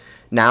 Okay,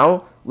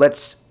 now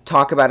let's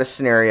talk about a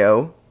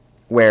scenario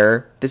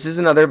where this is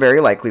another very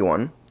likely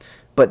one,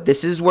 but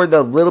this is where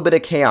the little bit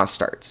of chaos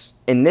starts.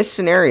 In this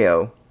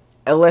scenario,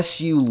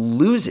 LSU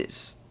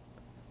loses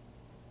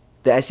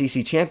the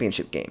SEC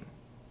championship game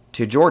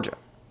to Georgia.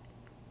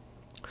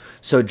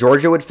 So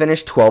Georgia would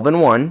finish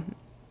 12-1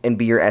 and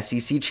be your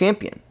SEC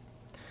champion.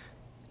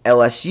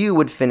 LSU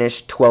would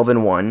finish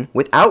 12-1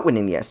 without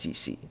winning the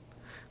SEC.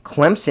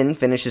 Clemson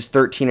finishes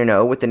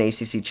 13-0 with an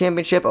ACC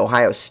championship.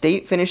 Ohio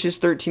State finishes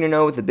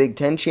 13-0 with the Big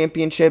 10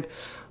 championship.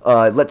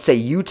 Let's say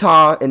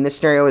Utah in this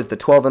scenario is the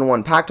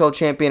 12-1 Pac-12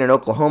 champion, and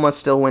Oklahoma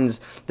still wins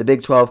the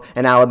Big 12,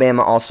 and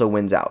Alabama also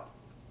wins out.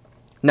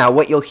 Now,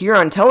 what you'll hear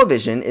on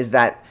television is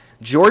that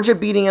Georgia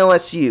beating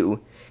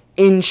LSU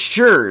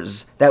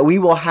ensures that we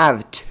will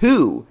have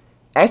 2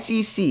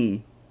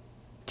 SEC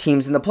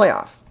teams in the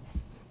playoff.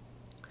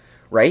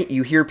 Right?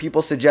 You hear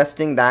people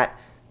suggesting that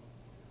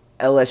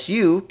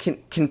LSU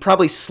can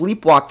probably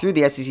sleepwalk through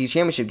the SEC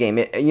championship game.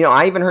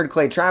 I even heard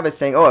Clay Travis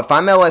saying, if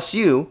I'm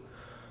LSU,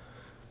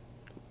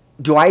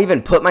 do I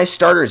even put my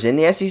starters in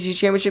the SEC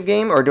championship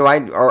game,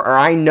 or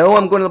I know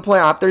I'm going to the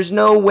playoff? There's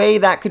no way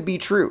that could be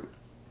true.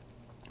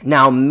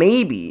 Now,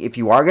 maybe if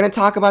you are going to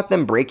talk about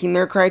them breaking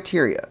their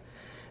criteria,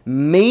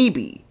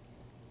 maybe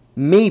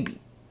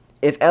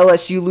if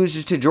LSU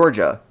loses to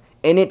Georgia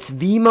and it's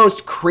the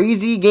most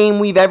crazy game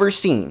we've ever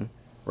seen,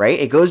 right?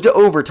 It goes to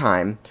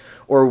overtime,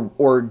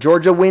 or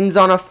Georgia wins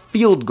on a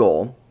field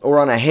goal or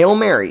on a Hail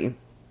Mary,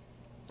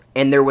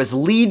 and there was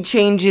lead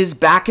changes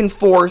back and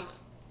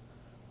forth.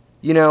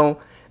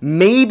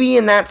 Maybe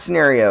in that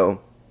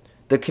scenario,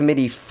 the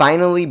committee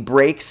finally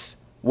breaks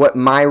what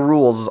my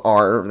rules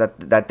are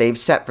that they've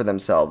set for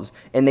themselves,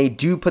 and they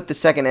do put the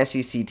second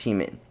SEC team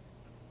in.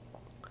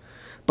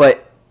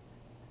 But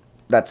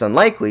that's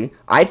unlikely.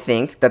 I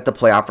think that the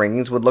playoff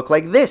rankings would look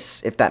like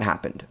this if that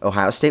happened.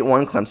 Ohio State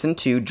 1, Clemson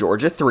 2,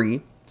 Georgia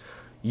 3,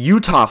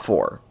 Utah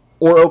 4,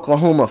 or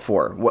Oklahoma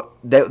 4.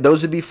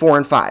 Those would be 4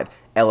 and 5.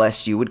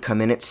 LSU would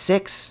come in at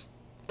 6,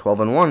 12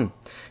 and 1.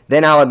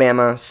 Then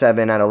Alabama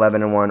 7 at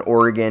 11 and 1,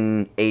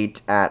 Oregon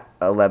 8 at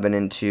 11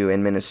 and 2,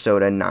 and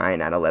Minnesota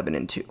 9 at 11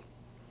 and 2.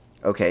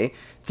 Okay?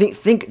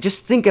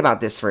 Just think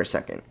about this for a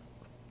second.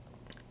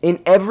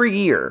 In every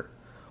year,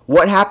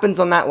 what happens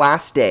on that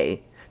last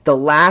day, the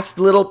last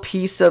little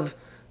piece of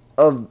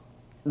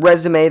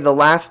resume, the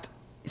last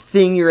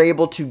thing you're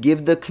able to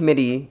give the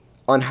committee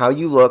on how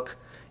you look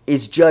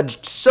is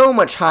judged so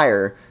much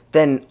higher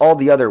than all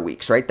the other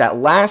weeks, right? That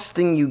last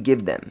thing you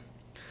give them.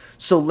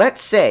 So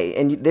let's say,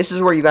 and this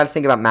is where you got to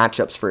think about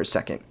matchups for a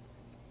second.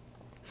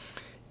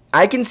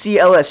 I can see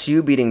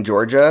LSU beating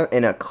Georgia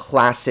in a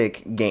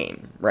classic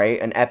game, right?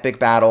 An epic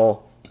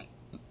battle,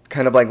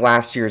 kind of like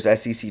last year's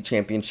SEC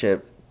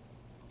championship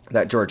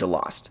that Georgia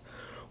lost.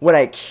 What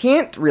I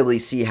can't really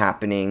see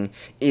happening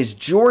is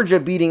Georgia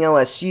beating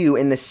LSU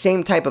in the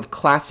same type of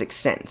classic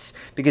sense.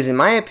 Because in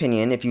my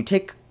opinion, if you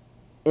take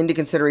into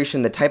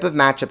consideration the type of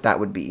matchup that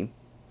would be,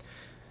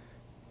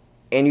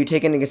 and you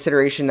take into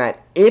consideration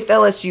that if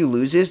LSU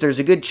loses, there's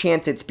a good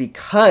chance it's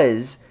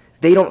because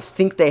they don't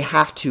think they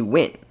have to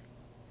win.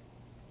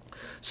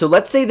 So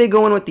let's say they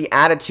go in with the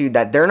attitude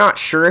that they're not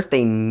sure if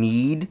they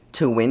need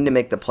to win to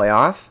make the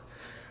playoff,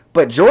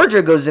 but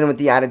Georgia goes in with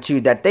the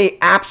attitude that they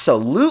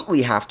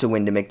absolutely have to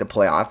win to make the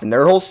playoff, and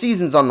their whole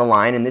season's on the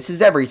line, and this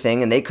is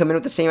everything, and they come in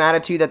with the same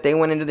attitude that they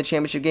went into the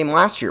championship game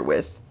last year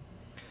with.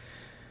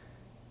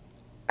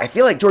 I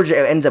feel like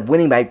Georgia ends up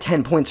winning by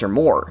 10 points or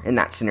more in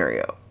that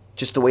scenario,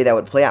 just the way that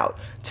would play out.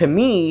 To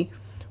me,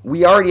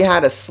 we already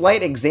had a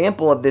slight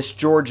example of this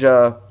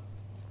Georgia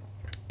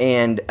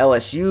and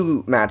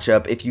LSU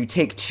matchup if you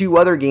take two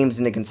other games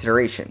into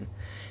consideration.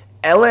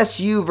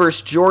 LSU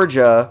versus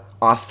Georgia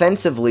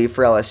offensively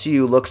for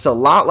LSU looks a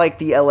lot like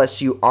the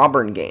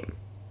LSU-Auburn game.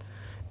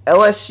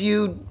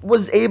 LSU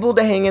was able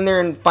to hang in there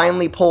and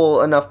finally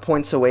pull enough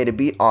points away to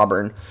beat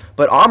Auburn,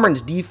 but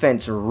Auburn's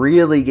defense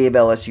really gave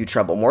LSU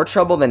trouble, more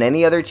trouble than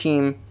any other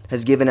team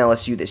has given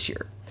LSU this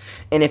year.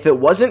 And if it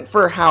wasn't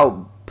for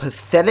how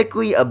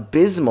pathetically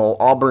abysmal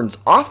Auburn's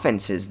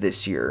offense is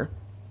this year,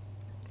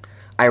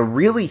 I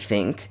really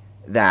think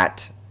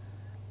that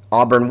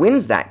Auburn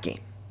wins that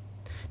game.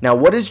 Now,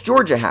 what does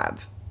Georgia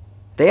have?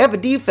 They have a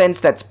defense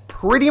that's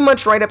pretty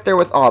much right up there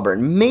with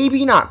Auburn.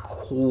 Maybe not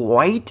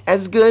quite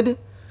as good,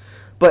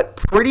 but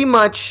pretty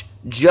much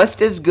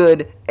just as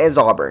good as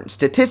Auburn.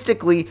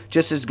 Statistically,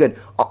 just as good.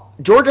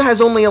 Georgia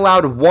has only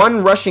allowed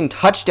one rushing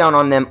touchdown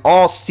on them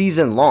all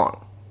season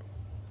long.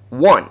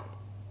 One.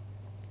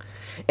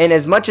 And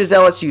as much as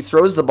LSU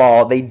throws the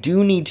ball, they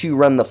do need to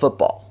run the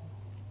football,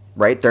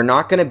 right? They're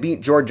not going to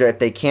beat Georgia if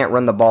they can't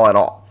run the ball at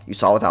all. You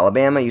saw it with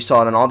Alabama. You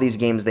saw it in all these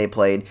games they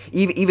played.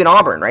 Even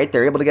Auburn, right?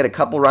 They're able to get a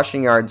couple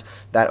rushing yards.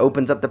 That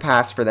opens up the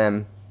pass for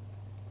them.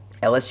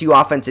 LSU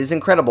offense is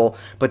incredible,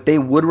 but they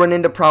would run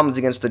into problems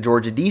against the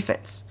Georgia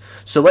defense.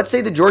 So let's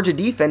say the Georgia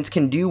defense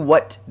can do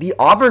what the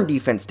Auburn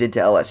defense did to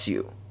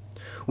LSU.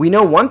 We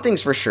know one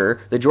thing's for sure.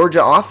 The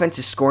Georgia offense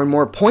is scoring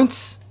more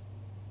points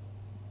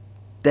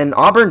than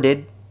Auburn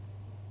did.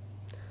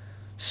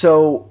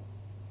 So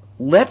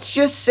let's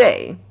just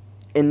say,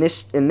 in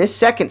this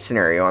second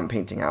scenario I'm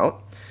painting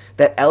out,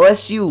 that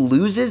LSU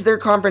loses their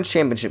conference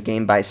championship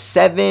game by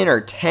 7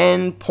 or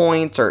 10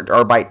 points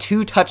or by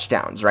 2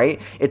 touchdowns, right?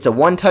 It's a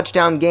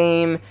 1-touchdown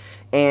game,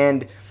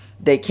 and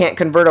they can't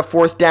convert a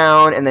 4th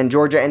down, and then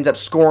Georgia ends up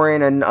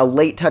scoring a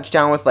late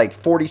touchdown with like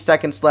 40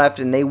 seconds left,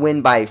 and they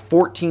win by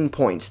 14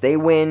 points. They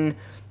win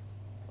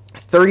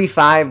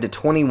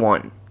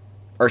 35-21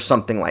 or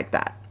something like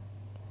that.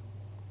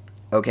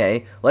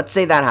 Okay, let's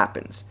say that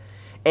happens.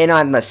 And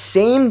on the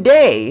same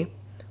day,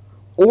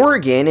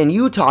 Oregon and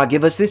Utah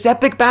give us this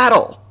epic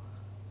battle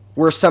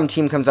where some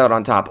team comes out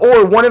on top.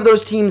 Or one of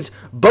those teams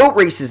boat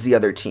races the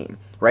other team,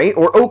 right?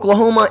 Or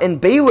Oklahoma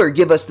and Baylor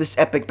give us this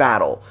epic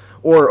battle.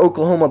 Or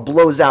Oklahoma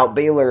blows out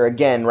Baylor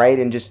again, right?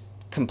 And just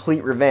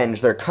complete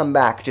revenge. Their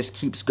comeback just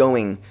keeps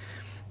going,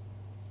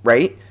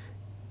 right?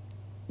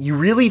 You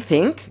really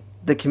think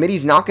the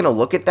committee's not going to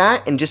look at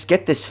that and just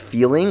get this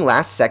feeling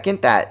last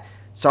second that,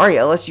 sorry,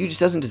 LSU just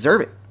doesn't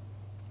deserve it?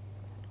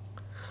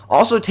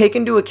 Also, take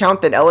into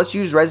account that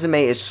LSU's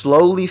resume is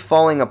slowly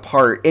falling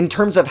apart in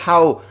terms of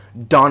how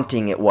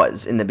daunting it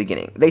was in the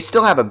beginning. They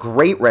still have a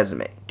great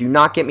resume. Do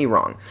not get me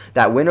wrong.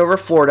 That win over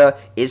Florida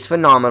is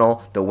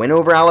phenomenal. The win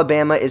over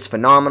Alabama is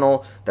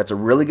phenomenal. That's a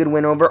really good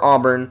win over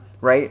Auburn,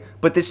 right?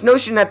 But this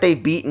notion that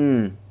they've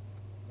beaten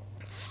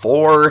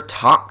 4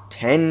 top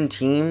 10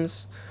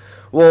 teams,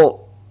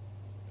 well,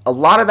 a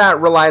lot of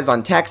that relies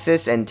on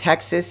Texas, and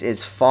Texas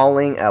is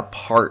falling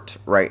apart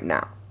right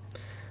now.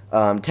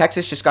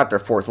 Texas just got their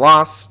 4th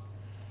loss.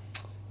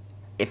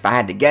 If I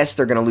had to guess,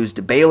 they're going to lose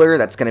to Baylor.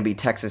 That's going to be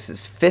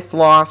Texas's 5th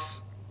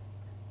loss.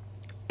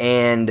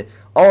 And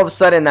all of a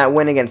sudden, that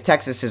win against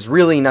Texas is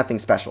really nothing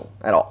special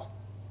at all.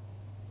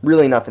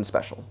 Really nothing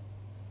special.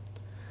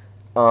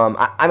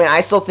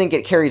 I still think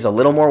it carries a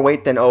little more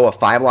weight than, a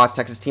 5-loss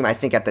Texas team. I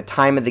think at the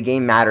time of the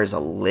game matters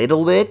a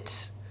little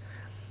bit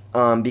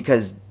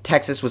because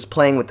Texas was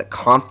playing with the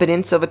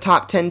confidence of a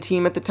top 10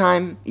 team at the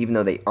time, even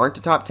though they aren't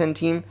a top 10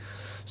 team.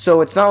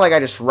 So it's not like I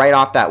just write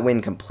off that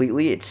win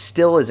completely. It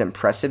still is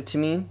impressive to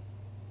me,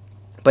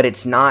 but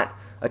it's not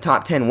a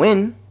top 10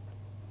 win.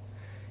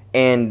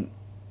 And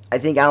I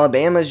think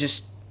Alabama's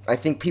just, I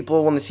think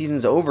people, when the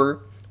season's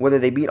over, whether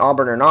they beat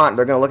Auburn or not,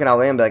 they're going to look at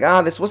Alabama and be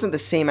like, this wasn't the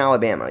same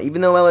Alabama.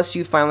 Even though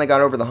LSU finally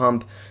got over the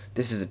hump,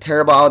 this is a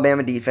terrible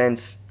Alabama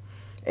defense,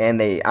 and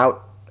they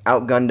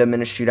outgunned them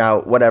in a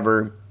shootout,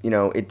 whatever.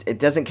 It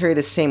doesn't carry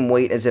the same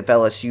weight as if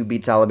LSU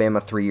beats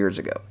Alabama 3 years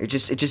ago. It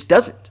just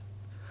doesn't.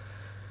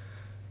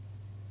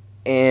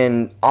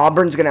 And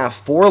Auburn's going to have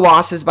 4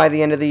 losses by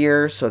the end of the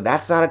year, so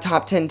that's not a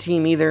top 10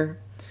 team either.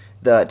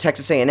 The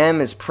Texas A&M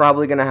is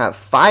probably going to have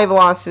 5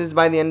 losses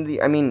by the end of the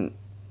year.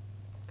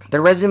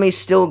 Their resume's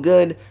still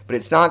good, but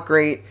it's not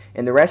great.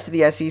 And the rest of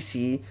the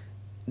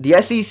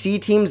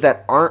SEC teams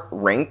that aren't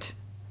ranked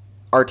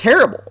are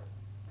terrible,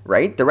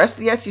 right? The rest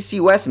of the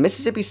SEC West,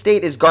 Mississippi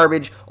State is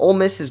garbage. Ole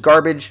Miss is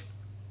garbage.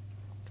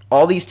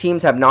 All these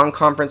teams have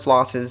non-conference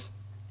losses.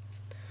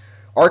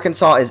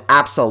 Arkansas is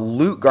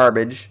absolute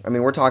garbage.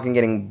 We're talking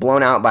getting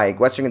blown out by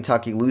Western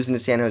Kentucky, losing to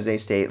San Jose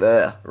State,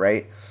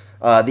 right?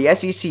 The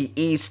SEC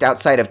East,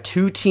 outside of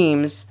 2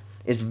 teams,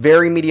 is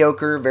very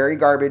mediocre, very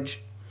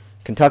garbage.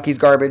 Kentucky's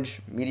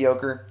garbage,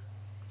 mediocre.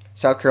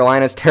 South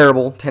Carolina's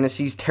terrible.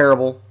 Tennessee's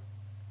terrible.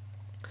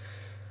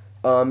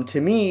 To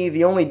me,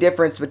 the only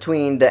difference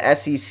between the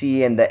SEC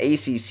and the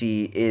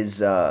ACC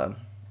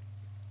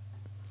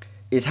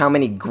is how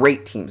many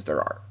great teams there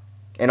are.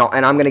 And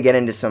I'm going to get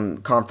into some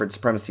conference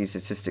supremacy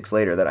statistics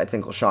later that I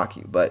think will shock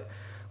you, but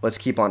let's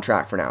keep on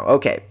track for now.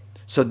 Okay,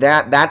 so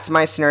that's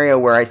my scenario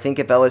where I think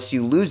if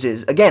LSU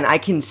loses, again, I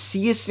can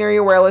see a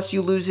scenario where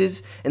LSU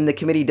loses and the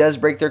committee does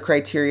break their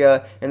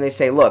criteria and they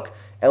say, look,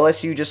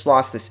 LSU just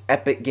lost this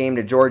epic game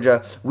to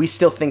Georgia. We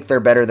still think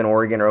they're better than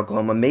Oregon or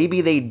Oklahoma.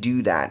 Maybe they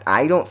do that.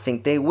 I don't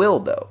think they will,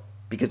 though,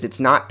 because it's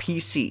not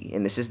PC,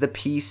 and this is the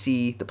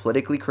PC, the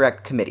politically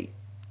correct committee.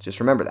 Just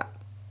remember that.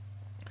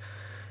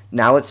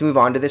 Now let's move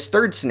on to this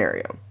third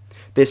scenario.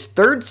 This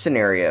third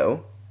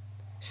scenario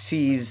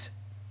sees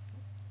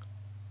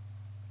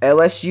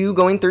LSU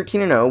going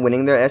 13-0,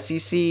 winning their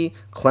SEC,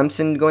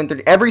 Clemson going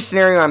 13. Every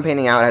scenario I'm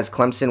painting out has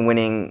Clemson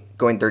winning,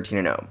 going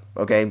 13-0.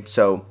 Okay,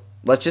 so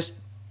let's just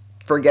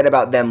forget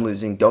about them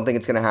losing. Don't think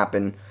it's going to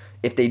happen.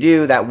 If they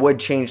do, that would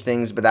change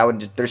things, but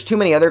there's too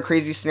many other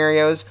crazy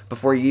scenarios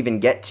before you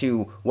even get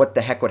to what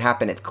the heck would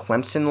happen if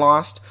Clemson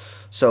lost.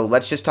 So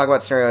let's just talk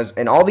about scenarios.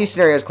 In all these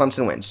scenarios,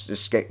 Clemson wins.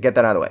 Just get that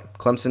out of the way.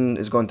 Clemson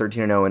is going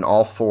 13-0 in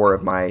all 4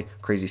 of my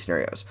crazy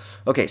scenarios.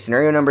 Okay,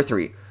 scenario number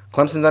 3.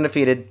 Clemson's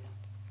undefeated.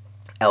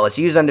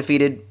 LSU's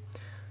undefeated.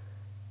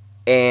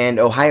 And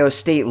Ohio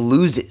State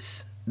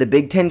loses the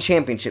Big Ten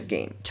championship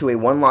game to a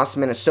 1-loss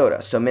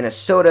Minnesota. So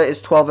Minnesota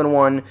is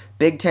 12-1,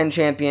 Big Ten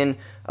champion.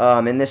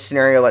 In this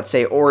scenario, let's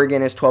say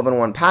Oregon is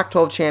 12-1,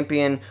 Pac-12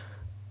 champion.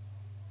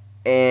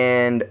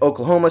 And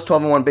Oklahoma's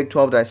 12-1, Big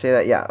 12. Did I say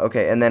that? Yeah,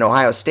 okay. And then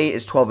Ohio State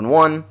is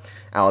 12-1.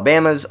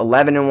 Alabama's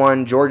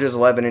 11-1. Georgia's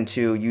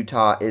 11-2.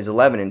 Utah is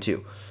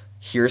 11-2.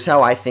 Here's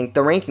how I think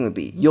the ranking would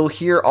be. You'll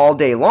hear all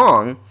day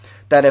long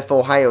that if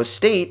Ohio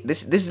State,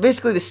 this is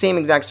basically the same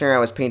exact scenario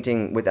I was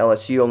painting with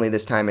LSU, only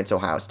this time it's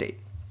Ohio State.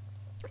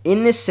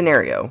 In this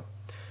scenario,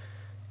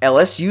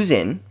 LSU's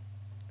in,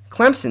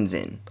 Clemson's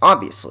in,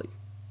 obviously.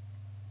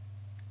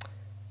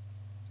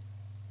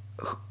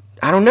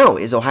 I don't know,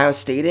 is Ohio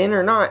State in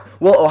or not?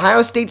 Well,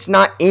 Ohio State's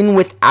not in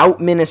without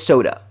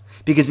Minnesota,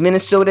 because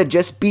Minnesota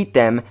just beat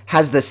them,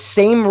 has the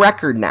same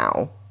record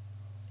now,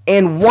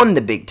 and won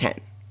the Big Ten.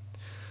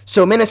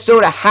 So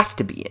Minnesota has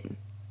to be in,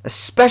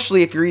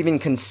 especially if you're even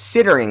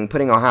considering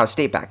putting Ohio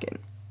State back in.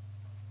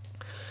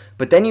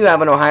 But then you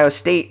have an Ohio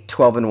State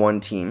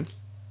 12-1 team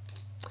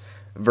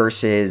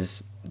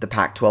versus the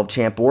Pac-12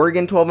 champ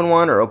Oregon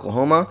 12-1 or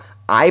Oklahoma.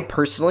 I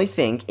personally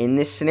think in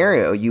this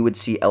scenario you would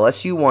see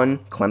LSU 1,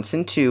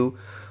 Clemson 2,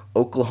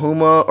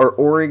 Oklahoma or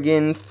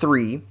Oregon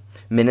 3,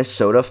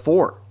 Minnesota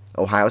 4.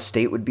 Ohio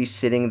State would be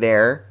sitting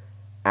there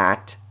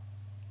at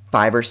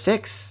 5 or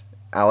 6.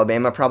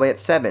 Alabama probably at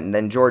 7,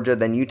 then Georgia,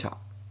 then Utah.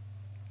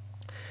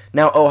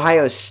 Now,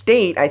 Ohio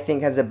State, I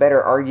think, has a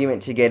better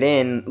argument to get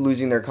in,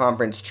 losing their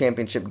conference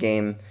championship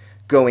game,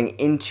 going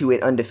into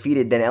it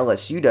undefeated than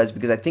LSU does,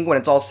 because I think when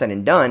it's all said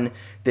and done,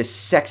 this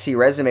sexy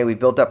resume we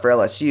built up for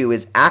LSU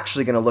is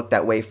actually going to look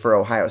that way for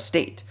Ohio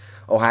State.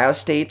 Ohio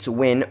State's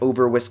win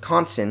over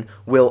Wisconsin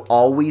will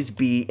always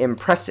be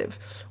impressive.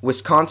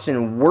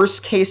 Wisconsin,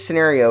 worst case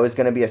scenario, is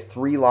going to be a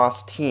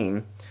 3-loss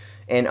team.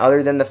 And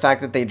other than the fact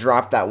that they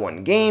dropped that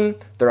one game,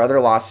 their other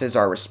losses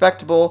are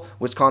respectable.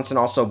 Wisconsin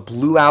also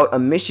blew out a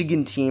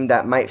Michigan team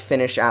that might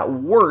finish at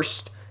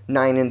worst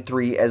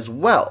 9-3 as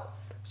well.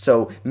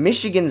 So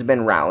Michigan's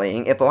been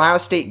rallying. If Ohio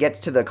State gets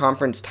to the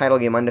conference title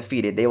game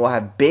undefeated, they will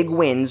have big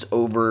wins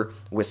over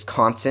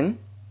Wisconsin.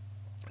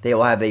 They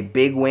will have a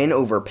big win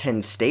over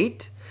Penn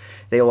State.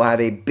 They will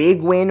have a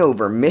big win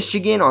over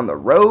Michigan on the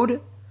road.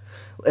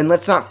 And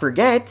let's not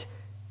forget,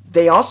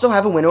 they also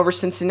have a win over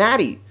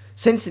Cincinnati.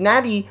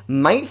 Cincinnati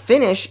might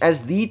finish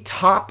as the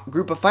top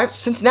group of 5.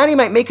 Cincinnati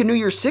might make a New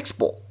Year's Six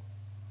Bowl.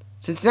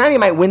 Cincinnati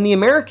might win the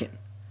American.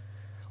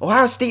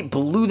 Ohio State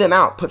blew them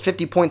out, put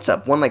 50 points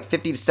up, won like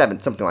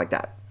 50-7, something like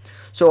that.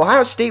 So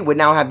Ohio State would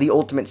now have the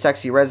ultimate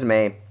sexy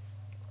resume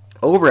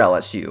over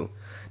LSU.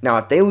 Now,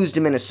 if they lose to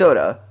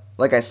Minnesota,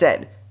 like I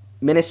said,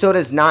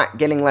 Minnesota's not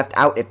getting left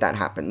out if that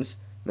happens.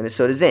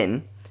 Minnesota's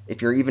in.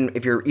 If you're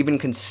even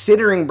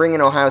considering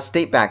bringing Ohio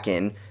State back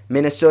in,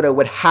 Minnesota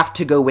would have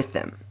to go with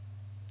them.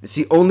 It's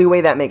the only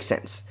way that makes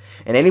sense.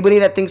 And anybody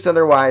that thinks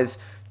otherwise,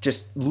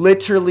 just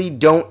literally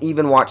don't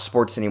even watch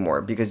sports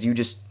anymore, because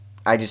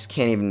I just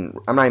can't even,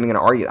 I'm not even going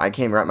to argue. I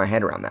can't even wrap my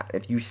head around that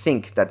if you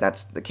think that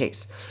that's the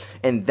case.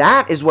 And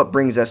that is what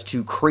brings us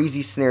to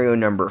crazy scenario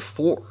number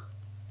 4.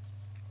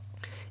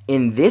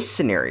 In this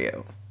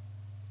scenario,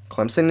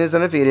 Clemson is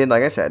undefeated,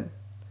 like I said.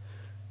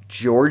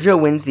 Georgia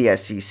wins the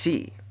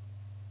SEC.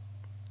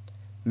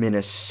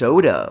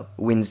 Minnesota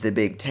wins the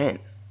Big Ten.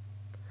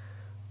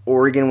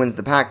 Oregon wins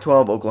the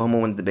Pac-12. Oklahoma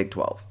wins the Big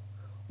 12.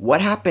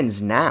 What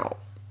happens now?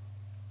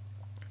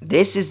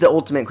 This is the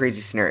ultimate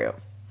crazy scenario,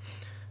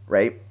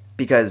 right?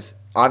 Because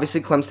obviously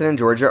Clemson and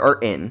Georgia are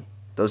in.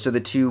 Those are the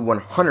two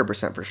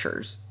 100% for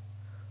sures.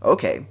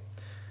 Okay.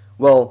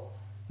 Well,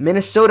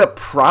 Minnesota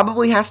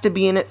probably has to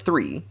be in at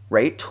 3,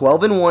 right?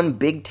 12-1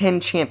 Big Ten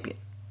champion.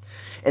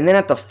 And then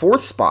at the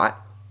 4th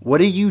spot,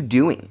 what are you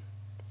doing?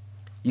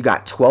 You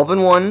got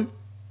 12-1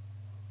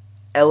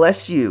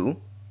 LSU,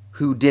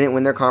 who didn't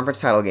win their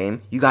conference title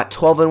game. You got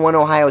 12-1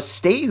 Ohio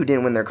State, who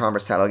didn't win their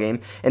conference title game.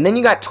 And then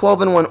you got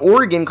 12-1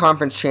 Oregon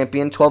conference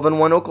champion,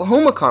 12-1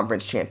 Oklahoma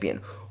conference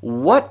champion.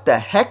 What the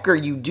heck are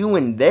you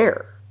doing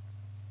there?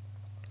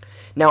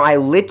 Now, I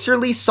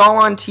literally saw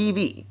on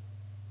TV,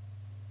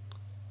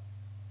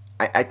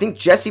 I think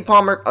Jesse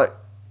Palmer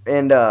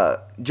and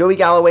Joey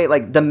Galloway,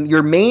 like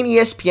your main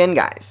ESPN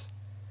guys,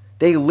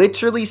 they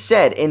literally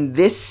said in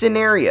this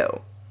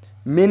scenario,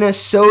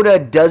 Minnesota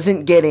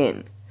doesn't get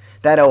in,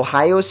 that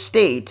Ohio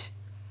State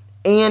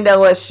and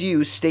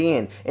LSU stay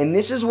in. And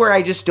this is where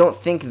I just don't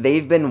think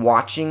they've been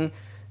watching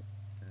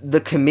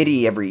the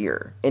committee every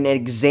year and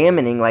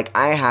examining, like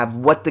I have,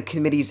 what the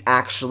committee's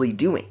actually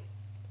doing,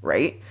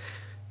 right?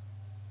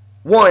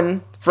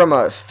 One, from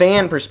a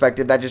fan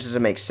perspective, that just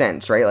doesn't make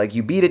sense, right? Like,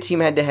 you beat a team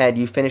head-to-head,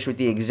 you finish with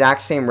the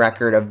exact same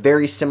record, a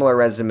very similar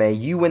resume,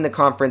 you win the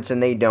conference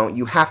and they don't,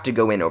 you have to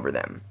go in over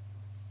them.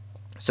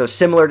 So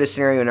similar to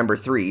scenario number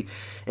 3.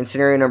 In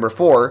scenario number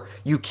 4,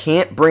 you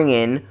can't bring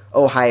in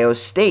Ohio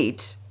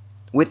State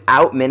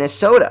without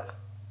Minnesota.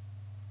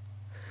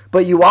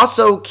 But you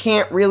also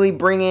can't really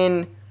bring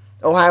in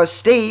Ohio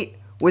State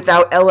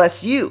without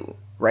LSU,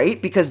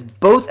 right? Because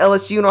both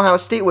LSU and Ohio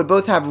State would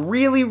both have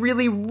really,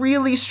 really,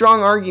 really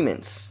strong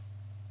arguments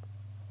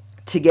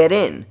to get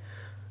in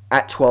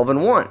at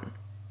 12-1.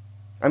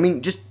 I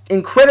mean, just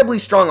incredibly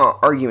strong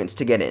arguments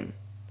to get in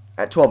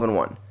at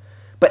 12-1.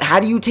 But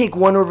how do you take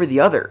one over the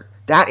other?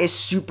 That is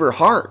super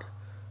hard.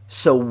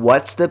 So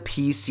what's the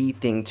PC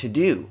thing to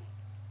do?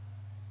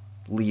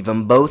 Leave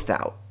them both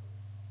out.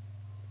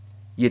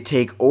 You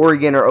take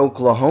Oregon or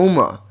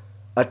Oklahoma,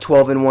 a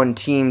 12-1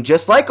 team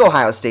just like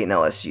Ohio State and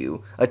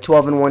LSU, a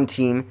 12-1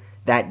 team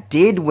that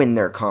did win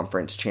their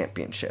conference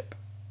championship.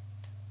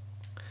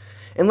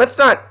 And let's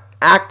not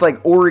act like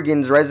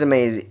Oregon's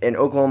resume and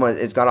Oklahoma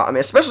is got. I mean,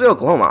 especially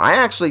Oklahoma. I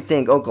actually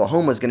think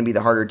Oklahoma is going to be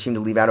the harder team to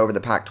leave out over the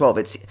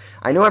Pac-12.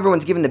 I know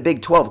everyone's giving the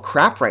Big 12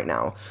 crap right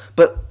now,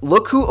 but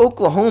look who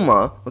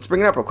Oklahoma. Let's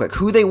bring it up real quick.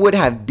 Who they would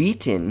have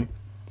beaten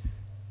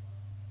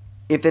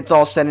if it's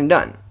all said and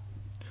done.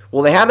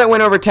 Well, they have that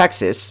win over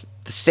Texas,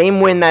 the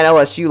same win that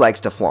LSU likes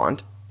to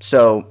flaunt.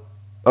 So,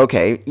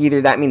 okay,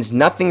 either that means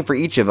nothing for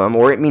each of them,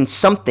 or it means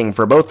something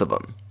for both of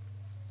them.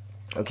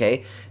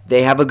 Okay,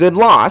 they have a good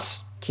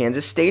loss.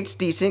 Kansas State's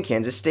decent.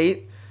 Kansas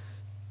State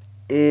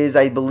is,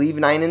 I believe,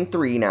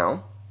 9-3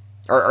 now.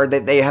 Or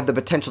they have the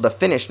potential to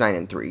finish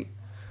 9-3.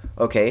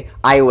 Okay.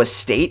 Iowa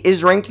State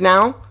is ranked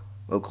now.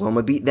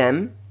 Oklahoma beat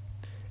them.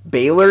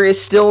 Baylor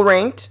is still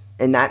ranked,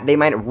 and that they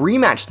might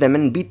rematch them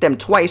and beat them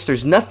twice.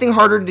 There's nothing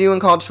harder to do in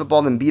college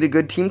football than beat a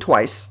good team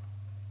twice.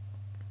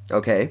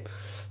 Okay.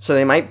 So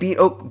they might beat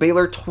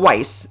Baylor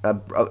twice, a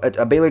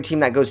Baylor team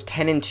that goes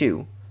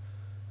 10-2.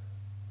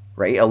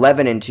 right?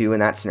 11-2 in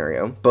that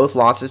scenario. Both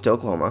losses to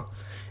Oklahoma.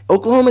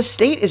 Oklahoma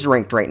State is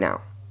ranked right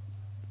now,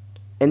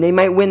 and they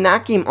might win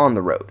that game on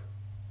the road.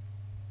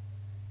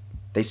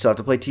 They still have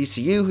to play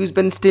TCU, who's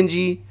been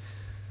stingy.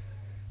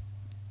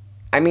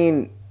 I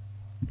mean,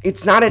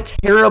 it's not a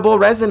terrible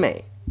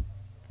resume.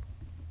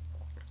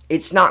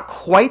 It's not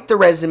quite the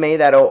resume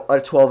that a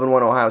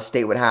 12-1 Ohio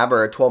State would have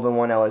or a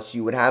 12-1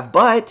 LSU would have,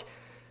 but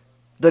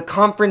the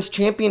conference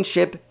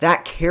championship,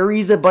 that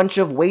carries a bunch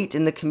of weight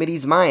in the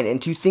committee's mind,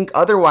 and to think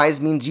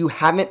otherwise means you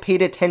haven't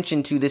paid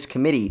attention to this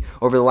committee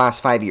over the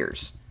last 5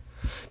 years.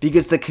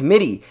 Because the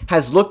committee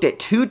has looked at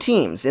two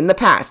teams in the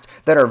past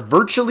that are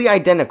virtually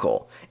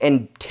identical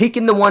and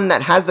taken the one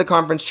that has the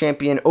conference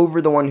champion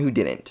over the one who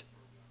didn't.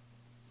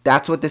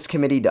 That's what this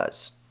committee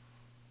does.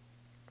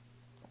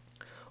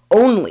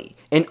 Only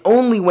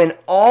when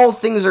all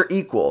things are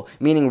equal,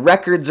 meaning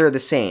records are the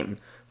same,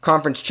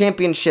 conference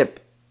championship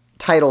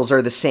titles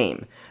are the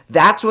same,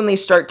 that's when they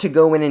start to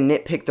go in and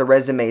nitpick the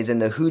resumes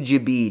and the who'd you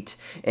beat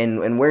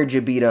and where'd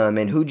you beat them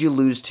and who'd you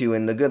lose to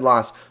and the good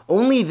loss.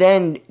 Only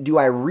then do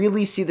I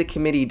really see the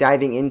committee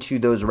diving into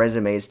those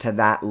resumes to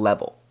that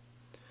level.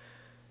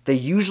 They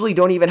usually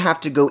don't even have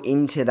to go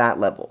into that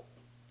level.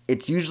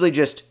 It's usually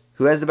just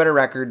who has the better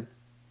record,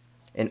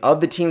 and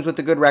of the teams with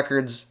the good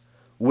records,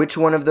 which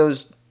one of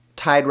those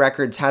tied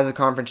records has a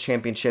conference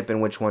championship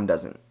and which one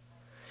doesn't.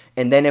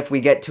 And then if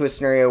we get to a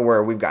scenario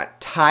where we've got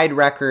tied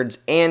records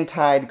and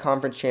tied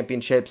conference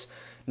championships,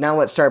 now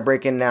let's start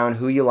breaking down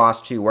who you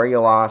lost to, where you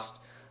lost,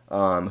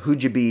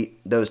 who'd you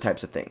beat, those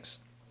types of things.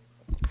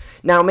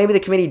 Now, maybe the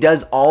committee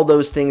does all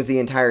those things the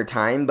entire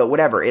time, but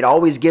whatever. It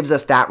always gives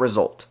us that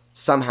result.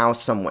 Somehow,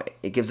 some way.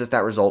 It gives us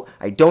that result.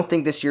 I don't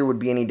think this year would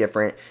be any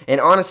different. And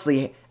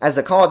honestly, as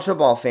a college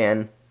football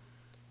fan,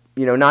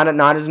 not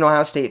as an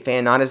Ohio State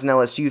fan, not as an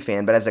LSU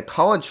fan, but as a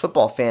college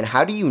football fan,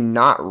 how do you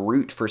not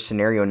root for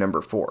scenario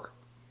number 4?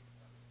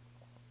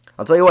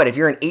 I'll tell you what, if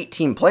you're an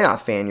 8-team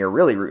playoff fan, you're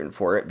really rooting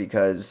for it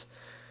because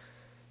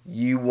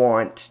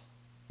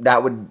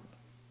that would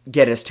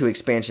get us to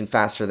expansion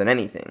faster than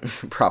anything,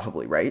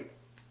 probably, right?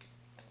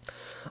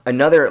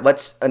 Another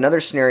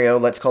scenario,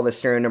 let's call this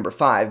scenario number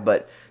 5,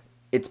 but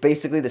it's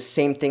basically the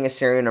same thing as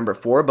scenario number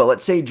 4, but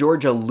let's say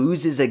Georgia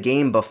loses a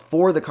game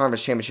before the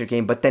conference championship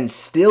game, but then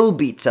still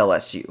beats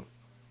LSU.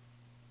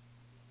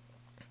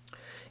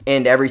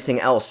 And everything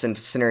else in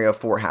scenario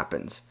 4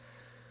 happens.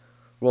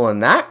 Well,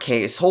 in that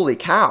case, holy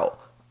cow.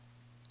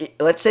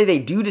 Let's say they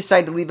do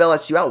decide to leave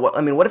LSU out.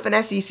 What if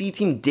an SEC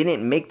team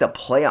didn't make the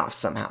playoffs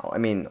somehow?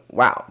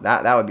 Wow,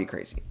 that would be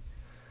crazy.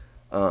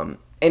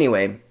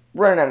 Anyway,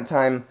 running out of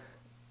time.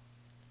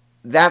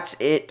 That's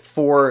it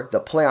for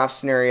the playoff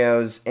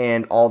scenarios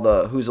and all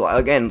the who's alive.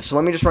 Again, so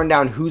let me just run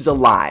down who's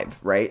alive,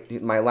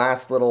 right? My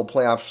last little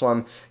playoff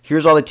schlum.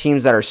 Here's all the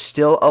teams that are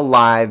still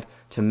alive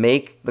to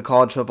make the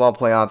college football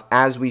playoff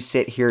as we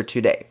sit here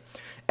today.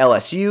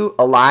 LSU,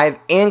 alive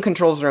and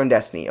controls their own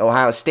destiny.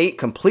 Ohio State,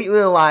 completely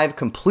alive,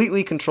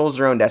 completely controls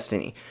their own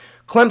destiny.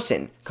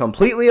 Clemson,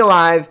 completely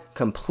alive,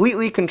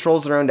 completely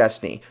controls their own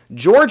destiny.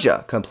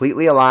 Georgia,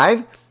 completely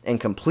alive and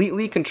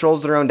completely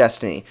controls their own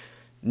destiny.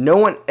 No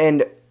one,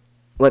 and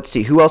let's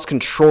see, who else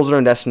controls their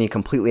own destiny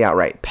completely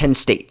outright? Penn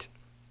State.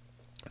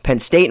 Penn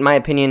State, in my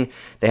opinion,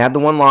 they have the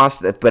one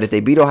loss, but if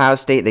they beat Ohio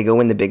State, they go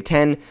win the Big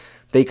Ten.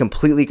 They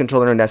completely control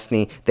their own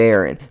destiny. They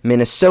are in.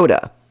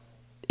 Minnesota,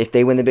 if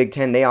they win the Big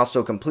Ten, they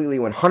also completely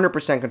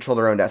 100% control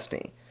their own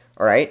destiny.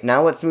 All right,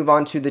 now let's move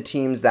on to the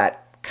teams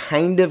that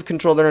kind of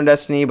control their own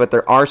destiny, but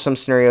there are some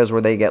scenarios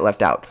where they get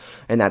left out,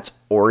 and that's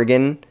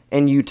Oregon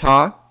and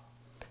Utah,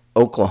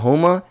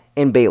 Oklahoma,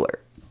 and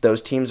Baylor.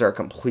 Those teams are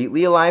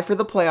completely alive for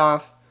the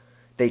playoff.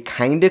 They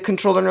kind of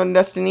control their own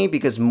destiny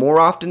because more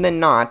often than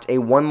not, a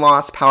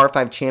one-loss Power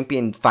 5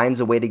 champion finds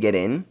a way to get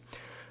in.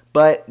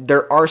 But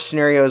there are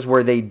scenarios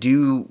where they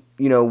do,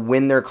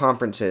 win their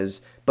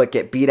conferences, but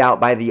get beat out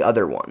by the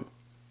other one,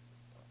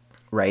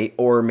 right?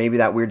 Or maybe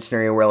that weird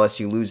scenario where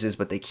LSU loses,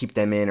 but they keep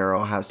them in, or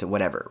Ohio State,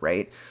 whatever,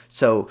 right?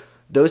 So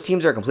those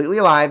teams are completely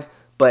alive,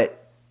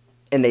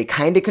 and they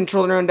kind of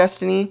control their own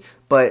destiny,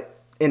 but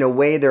in a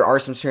way, there are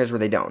some scenarios where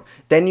they don't.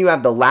 Then you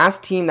have the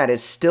last team that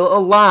is still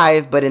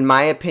alive, but in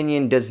my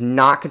opinion, does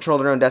not control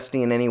their own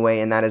destiny in any way,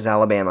 and that is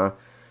Alabama.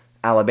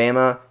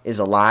 Alabama is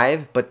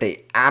alive, but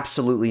they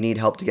absolutely need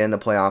help to get in the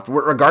playoff.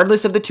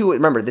 Regardless of the Tua,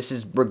 remember, this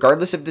is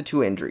regardless of the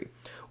Tua injury.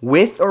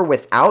 With or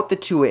without the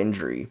Tua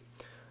injury,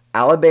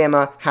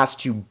 Alabama has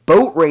to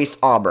boat race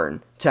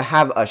Auburn to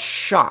have a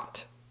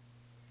shot.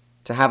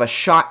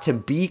 To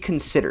be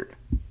considered.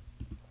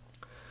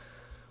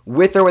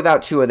 With or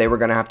without Tua, they were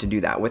going to have to do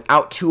that.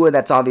 Without Tua,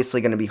 that's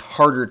obviously going to be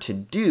harder to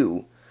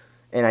do,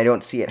 and I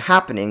don't see it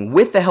happening.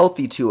 With the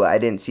healthy Tua, I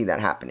didn't see that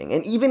happening.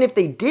 And even if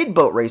they did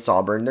boat race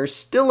Auburn, there's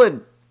still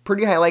a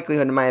pretty high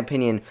likelihood, in my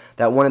opinion,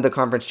 that one of the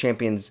conference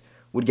champions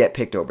would get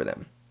picked over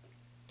them.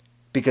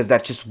 Because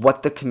that's just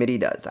what the committee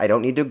does. I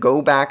don't need to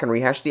go back and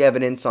rehash the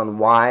evidence on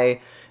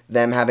why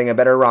them having a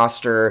better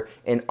roster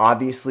and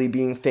obviously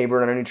being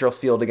favored on a neutral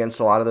field against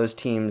a lot of those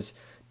teams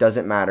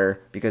doesn't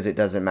matter, because it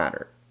doesn't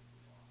matter.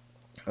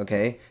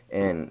 Okay,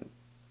 and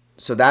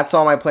So that's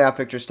all my playoff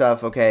picture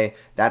stuff, okay?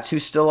 That's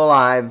who's still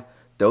alive.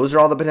 Those are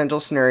all the potential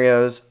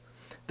scenarios.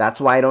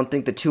 That's why I don't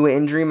think the Tua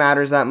injury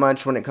matters that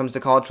much when it comes to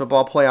college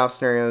football playoff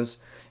scenarios.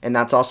 And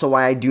that's also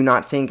why I do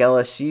not think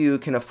LSU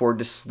can afford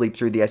to sleep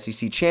through the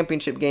SEC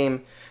championship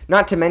game.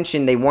 Not to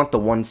mention they want the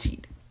 1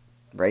 seed,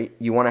 right?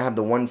 You want to have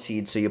the 1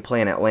 seed so you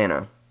play in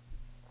Atlanta.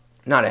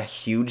 Not a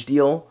huge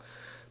deal,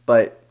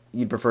 but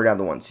you'd prefer to have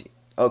the 1 seed.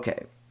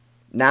 Okay,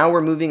 now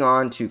we're moving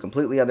on to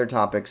completely other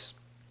topics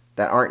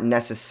that aren't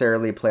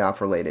necessarily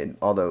playoff related,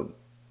 although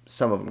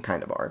some of them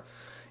kind of are.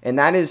 And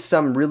that is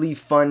some really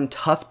fun,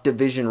 tough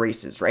division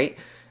races, right?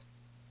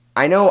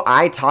 I know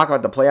I talk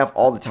about the playoff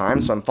all the time,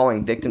 so I'm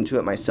falling victim to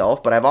it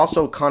myself, but I've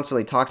also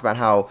constantly talked about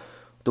how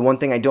the one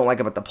thing I don't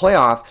like about the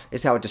playoff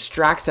is how it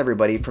distracts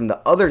everybody from the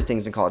other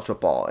things in college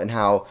football, and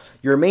how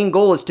your main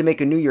goal is to make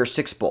a New Year's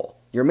Six Bowl.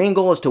 Your main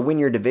goal is to win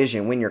your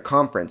division, win your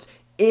conference.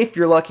 If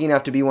you're lucky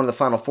enough to be one of the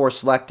Final Four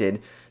selected,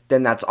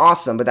 then that's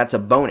awesome, but that's a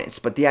bonus.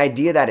 But the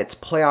idea that it's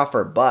playoff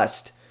or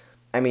bust,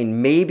 I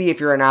mean, maybe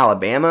if you're in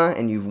Alabama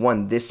and you've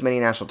won this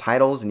many national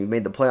titles and you've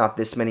made the playoff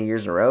this many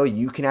years in a row,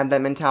 you can have that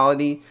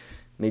mentality.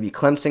 Maybe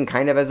Clemson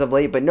kind of as of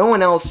late, but no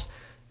one else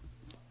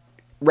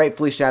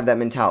rightfully should have that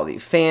mentality.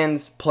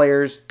 Fans,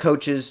 players,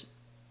 coaches,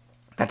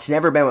 that's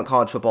never been what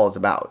college football is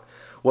about.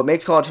 What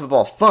makes college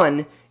football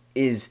fun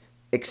is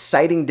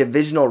exciting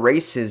divisional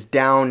races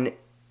down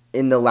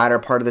in the latter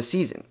part of the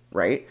season,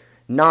 right?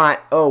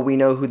 Not, oh, we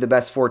know who the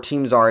best 4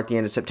 teams are at the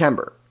end of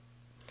September.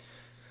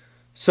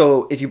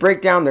 So if you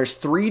break down, there's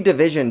 3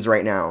 divisions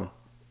right now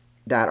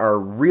that are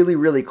really,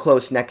 really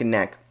close neck and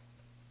neck.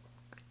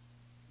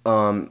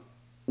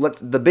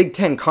 The Big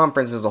Ten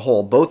Conference as a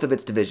whole, both of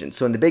its divisions.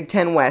 So in the Big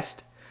Ten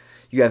West,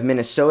 you have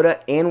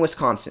Minnesota and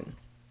Wisconsin.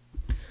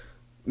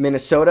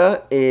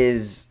 Minnesota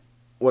is,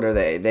 what are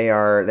they? They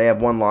have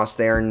 1 loss.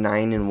 They are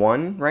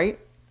 9-1, right?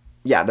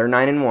 Yeah, they're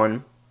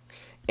 9-1.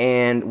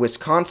 And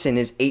Wisconsin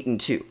is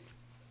 8-2.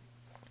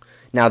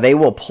 Now, they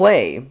will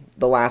play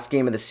the last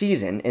game of the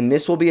season, and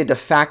this will be a de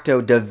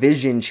facto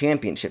division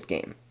championship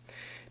game.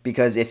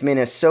 Because if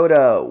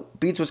Minnesota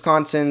beats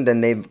Wisconsin, then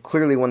they've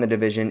clearly won the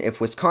division.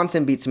 If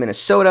Wisconsin beats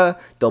Minnesota,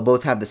 they'll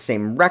both have the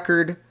same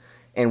record,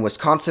 and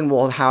Wisconsin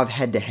will have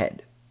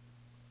head-to-head.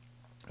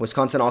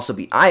 Wisconsin also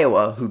beat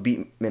Iowa, who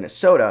beat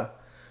Minnesota,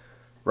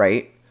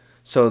 right?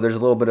 So there's a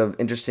little bit of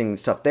interesting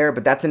stuff there,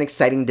 but that's an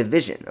exciting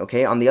division,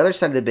 okay? On the other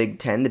side of the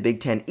Big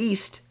Ten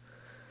East,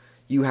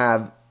 you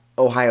have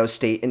Ohio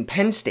State and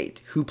Penn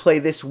State, who play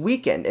this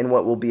weekend in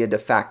what will be a de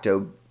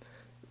facto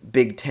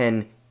Big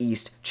Ten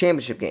East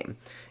championship game.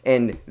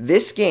 And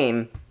this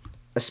game,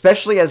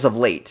 especially as of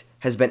late,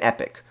 has been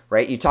epic,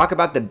 right? You talk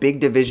about the big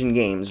division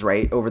games,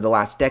 right, over the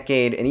last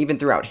decade and even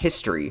throughout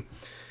history.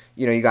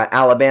 You know, you got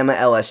Alabama,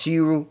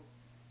 LSU,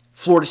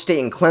 Florida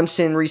State and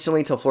Clemson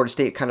recently till Florida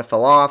State kind of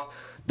fell off.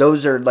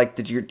 Those are like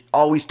your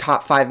always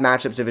top 5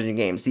 matchups division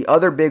games. The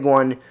other big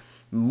one,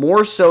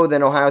 more so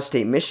than Ohio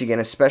State, Michigan,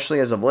 especially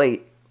as of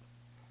late,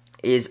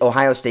 is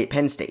Ohio State,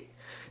 Penn State.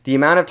 The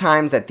amount of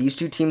times that these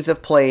 2 teams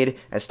have played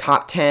as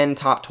top 10,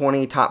 top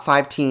 20, top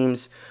 5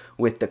 teams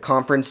with the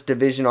conference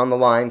division on the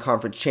line,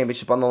 conference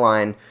championship on the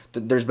line,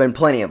 there's been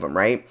plenty of them,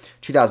 right?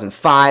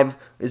 2005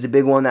 is a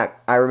big one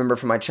that I remember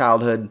from my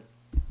childhood.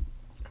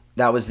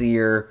 That was the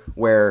year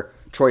where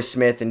Troy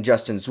Smith and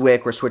Justin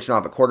Zwick were switching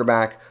off at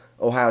quarterback.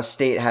 Ohio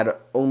State had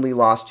only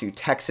lost to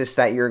Texas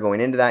that year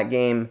going into that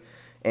game,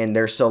 and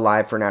they're still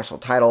live for a national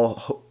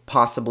title,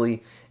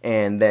 possibly,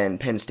 and then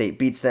Penn State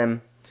beats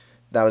them.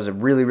 That was a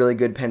really, really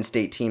good Penn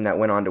State team that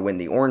went on to win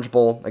the Orange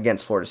Bowl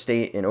against Florida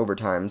State in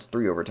overtimes,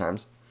 3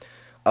 overtimes.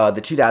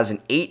 The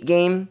 2008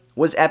 game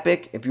was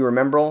epic. If you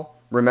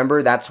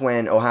remember that's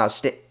when Ohio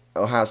State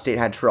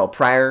had Terrell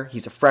Pryor.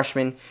 He's a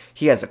freshman.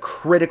 He has a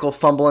critical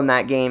fumble in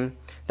that game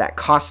that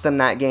cost them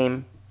that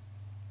game.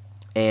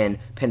 And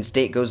Penn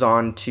State goes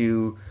on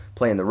to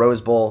play in the Rose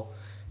Bowl,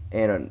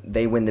 and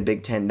they win the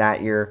Big Ten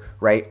that year,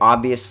 right?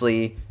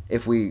 Obviously,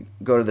 if we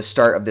go to the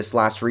start of this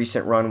last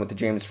recent run with the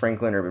James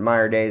Franklin, Urban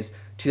Meyer days,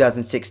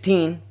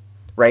 2016,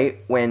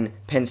 right, when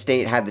Penn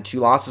State had the 2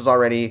 losses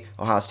already,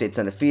 Ohio State's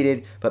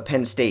undefeated, but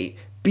Penn State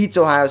beats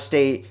Ohio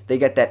State. They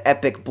get that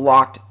epic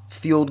blocked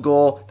field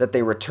goal that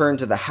they returned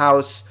to the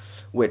house,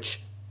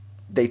 which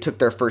they took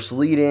their first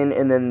lead in,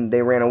 and then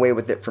they ran away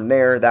with it from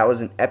there. That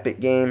was an epic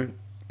game.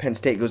 Penn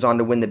State goes on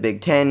to win the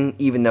Big Ten,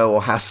 even though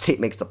Ohio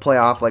State makes the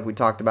playoff, like we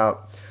talked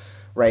about,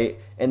 right?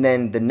 And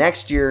then the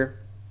next year,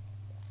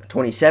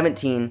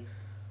 2017,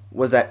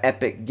 was that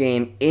epic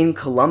game in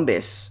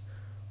Columbus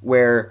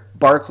where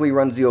Barkley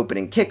runs the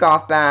opening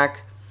kickoff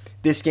back.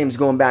 This game's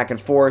going back and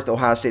forth.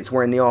 Ohio State's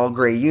wearing the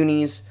all-gray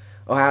unis.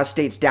 Ohio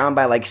State's down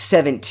by like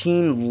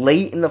 17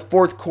 late in the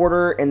 4th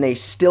quarter, and they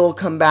still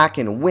come back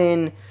and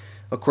win.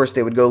 Of course,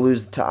 they would go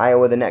lose to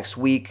Iowa the next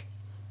week,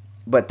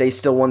 but they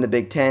still won the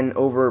Big Ten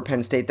over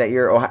Penn State that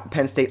year.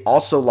 Penn State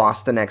also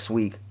lost the next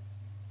week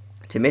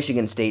to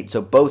Michigan State,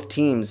 so both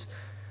teams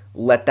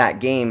let that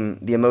game,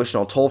 the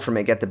emotional toll from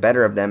it, get the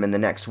better of them in the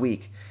next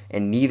week,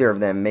 and neither of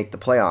them make the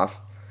playoff.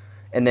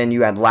 And then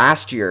you had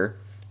last year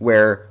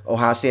where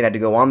Ohio State had to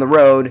go on the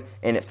road,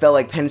 and it felt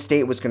like Penn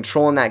State was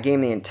controlling that game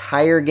the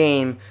entire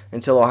game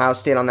until Ohio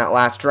State on that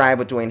last drive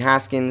with Dwayne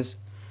Haskins.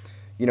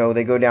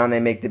 They go down, they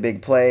make the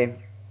big play,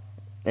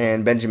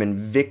 and Benjamin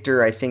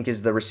Victor, I think,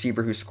 is the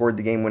receiver who scored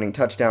the game-winning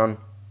touchdown.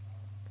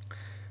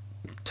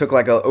 Took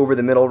like a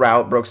over-the-middle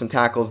route, broke some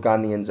tackles, got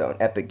in the end zone.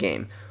 Epic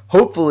game.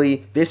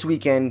 Hopefully, this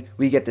weekend,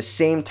 we get the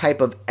same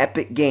type of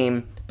epic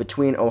game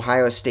between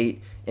Ohio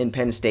State and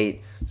Penn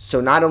State.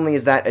 So not only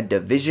is that a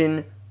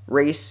division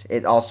race,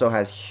 it also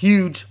has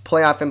huge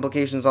playoff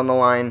implications on the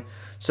line.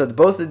 So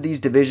both of these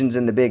divisions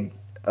in the Big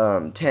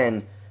 10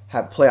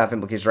 have playoff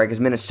implications, right? Because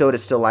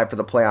Minnesota's still alive for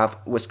the playoff.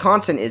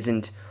 Wisconsin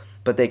isn't,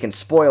 but they can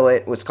spoil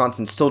it.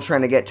 Wisconsin's still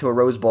trying to get to a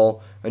Rose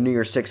Bowl, a New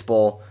Year's Six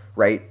Bowl,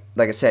 right?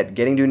 Like I said,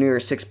 getting to a New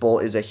Year's Six Bowl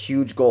is a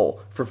huge goal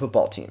for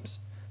football teams.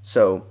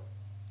 So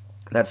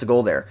that's the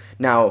goal there.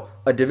 Now,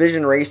 a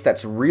division race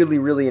that's really,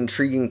 really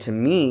intriguing to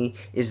me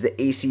is the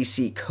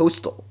ACC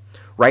Coastal.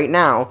 Right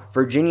now,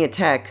 Virginia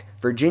Tech,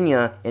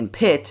 Virginia, and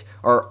Pitt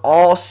are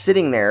all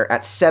sitting there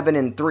at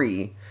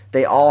 7-3.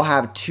 They all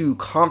have 2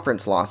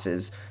 conference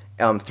losses,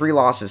 3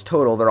 losses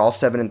total. They're all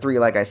 7-3,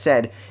 like I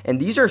said. And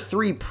these are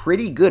 3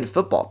 pretty good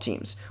football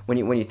teams when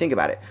you think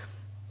about it.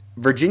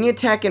 Virginia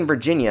Tech and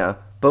Virginia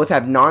both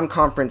have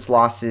non-conference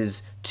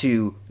losses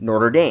to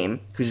Notre Dame,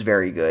 who's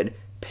very good.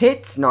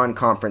 Pitt's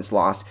non-conference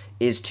loss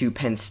is to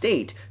Penn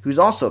State, who's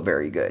also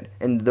very good.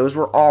 And those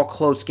were all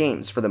close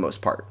games for the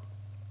most part.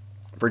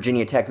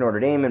 Virginia Tech, Notre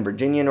Dame, and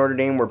Virginia, Notre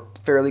Dame were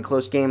fairly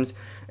close games.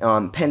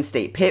 Penn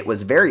State, Pitt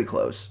was very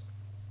close.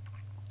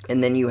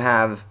 And then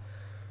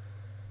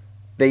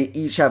they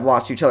each have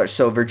lost to each other.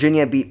 So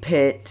Virginia beat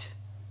Pitt,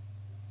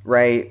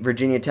 right?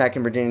 Virginia Tech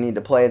and Virginia need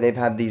to play. They've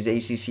had these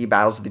ACC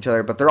battles with each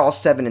other, but they're all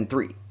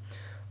 7-3.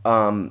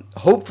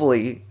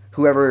 Hopefully,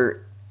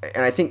 whoever,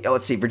 and I think,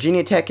 let's see,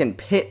 Virginia Tech and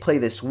Pitt play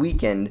this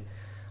weekend.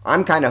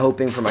 I'm kind of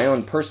hoping for my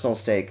own personal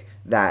sake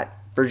that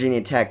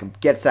Virginia Tech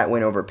gets that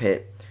win over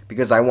Pitt,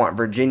 because I want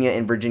Virginia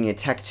and Virginia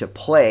Tech to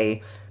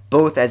play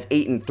both as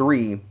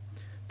 8-3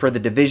 for the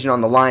division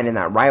on the line in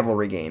that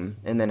rivalry game,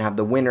 and then have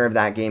the winner of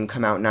that game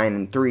come out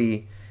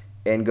 9-3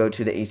 and go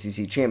to the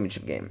ACC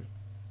championship game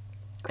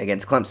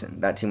against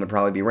Clemson. That team would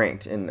probably be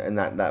ranked, and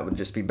that would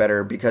just be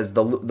better, because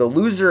the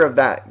loser of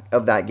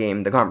that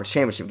game, the conference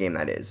championship game,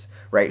 that is,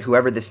 right?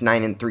 Whoever this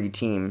 9-3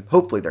 team,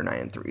 hopefully they're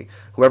 9-3.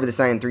 Whoever this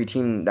 9-3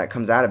 team that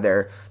comes out of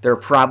there, they're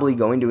probably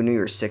going to a New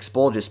Year's Six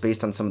Bowl just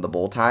based on some of the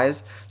bowl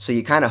ties. So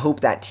you kind of hope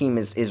that team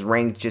is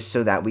ranked just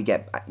so that we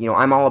get,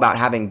 I'm all about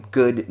having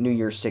good New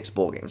Year's Six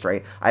Bowl games,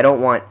 right? I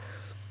don't want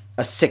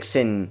a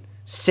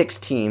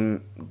 6-6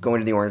 team going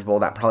to the Orange Bowl.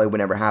 That probably would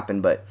never happen,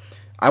 but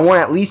I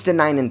want at least a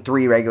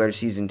 9-3 regular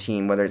season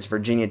team, whether it's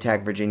Virginia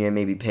Tech, Virginia,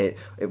 maybe Pitt,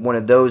 one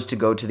of those to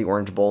go to the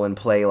Orange Bowl and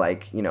play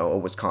like, a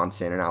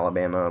Wisconsin and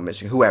Alabama,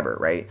 Michigan, whoever,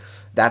 right?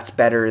 That's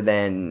better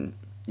than,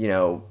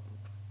 an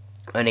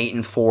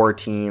 8-4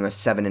 team, a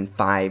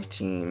 7-5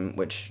 team,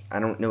 which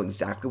I don't know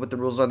exactly what the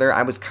rules are there.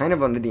 I was kind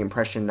of under the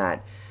impression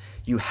that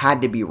you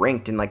had to be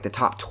ranked in like the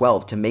top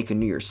 12 to make a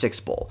New Year's Six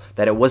Bowl.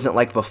 That it wasn't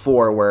like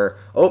before where,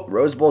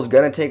 Rose Bowl's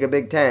going to take a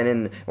Big Ten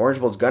and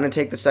Orange Bowl's going to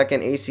take the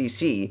second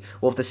ACC.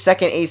 Well, if the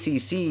second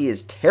ACC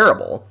is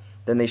terrible,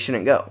 then they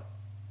shouldn't go.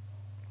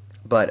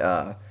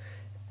 But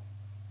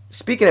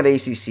speaking of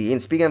ACC and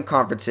speaking of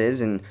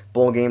conferences and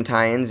bowl game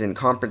tie-ins and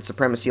conference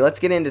supremacy, let's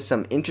get into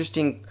some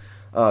interesting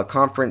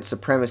conference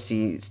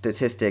supremacy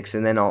statistics,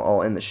 and then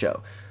I'll end the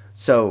show.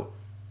 So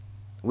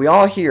we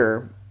all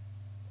hear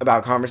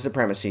about conference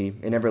supremacy,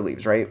 it never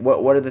leaves, right?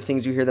 What are the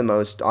things you hear the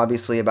most?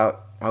 Obviously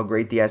about how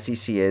great the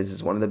SEC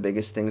is one of the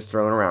biggest things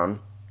thrown around,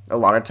 a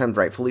lot of times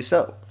rightfully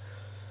so.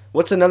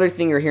 What's another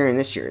thing you're hearing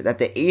this year? That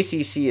the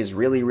ACC is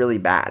really, really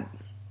bad.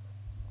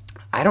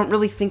 I don't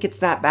really think it's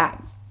that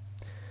bad.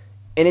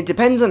 And it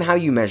depends on how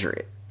you measure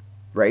it,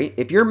 right?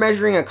 If you're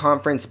measuring a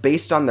conference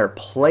based on their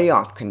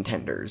playoff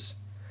contenders,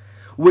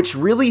 which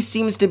really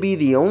seems to be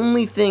the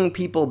only thing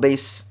people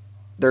base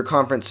their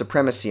conference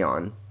supremacy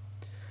on,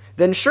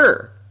 then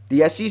sure,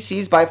 the SEC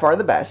is by far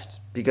the best,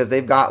 because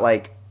they've got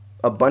like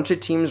a bunch of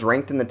teams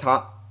ranked in the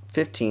top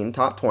 15,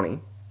 top 20,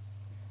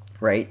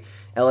 right?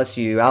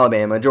 LSU,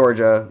 Alabama,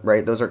 Georgia,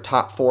 right? Those are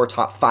top 4,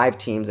 top 5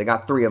 teams. They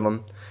got 3 of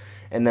them.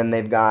 And then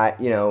they've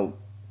got,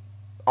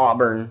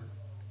 Auburn,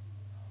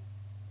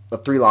 a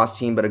 3-loss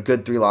team, but a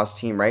good 3-loss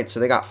team, right? So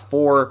they got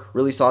 4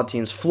 really solid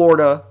teams.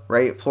 Florida,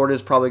 right?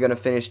 Florida's probably going to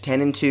finish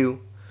 10-2,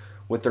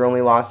 with their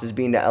only losses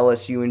being to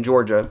LSU and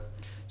Georgia.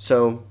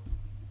 So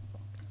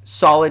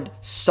solid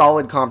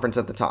conference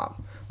at the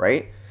top,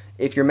 right?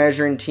 If you're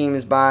measuring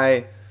teams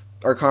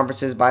or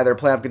conferences by their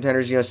playoff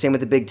contenders, same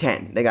with the Big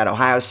Ten. They got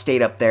Ohio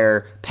State up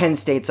there, Penn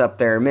State's up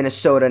there,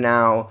 Minnesota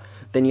now.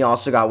 Then you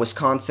also got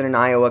Wisconsin and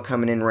Iowa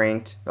coming in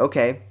ranked.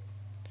 Okay.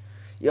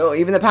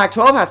 Even the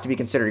Pac-12 has to be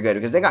considered good,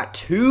 because they got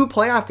 2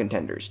 playoff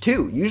contenders.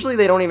 2. Usually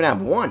they don't even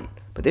have 1,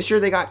 but this year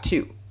they got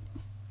 2.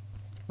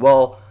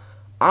 Well,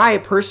 I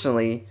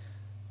personally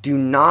do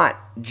not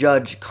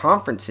judge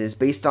conferences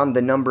based on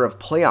the number of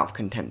playoff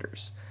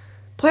contenders.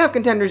 Playoff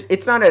contenders,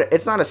 it's not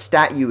a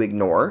stat you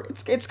ignore.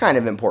 It's kind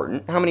of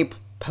important. How many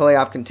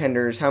playoff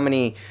contenders? How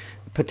many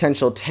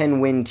potential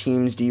 10-win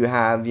teams do you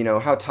have?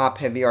 How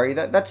top-heavy are you?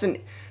 That's an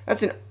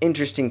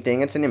interesting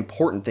thing. It's an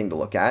important thing to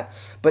look at.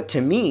 But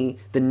to me,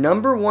 the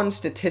number one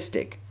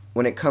statistic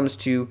when it comes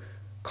to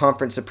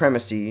conference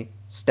supremacy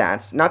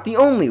stats, not the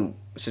only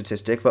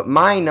statistic, but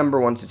my number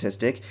one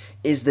statistic,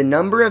 is the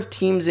number of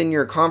teams in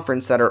your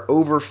conference that are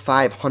over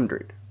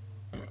 500.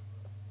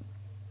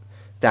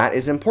 That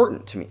is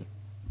important to me.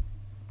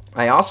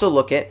 I also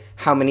look at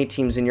how many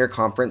teams in your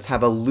conference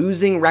have a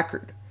losing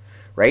record,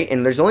 right?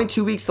 And there's only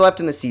 2 weeks left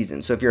in the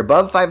season. So if you're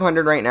above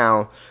 500 right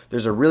now,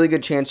 there's a really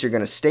good chance you're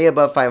going to stay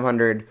above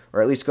 500,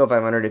 or at least go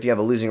 500. If you have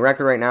a losing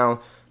record right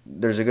now,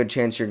 there's a good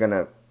chance you're going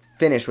to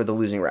finish with a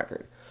losing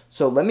record.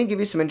 So let me give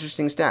you some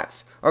interesting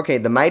stats. Okay,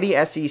 the mighty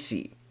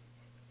SEC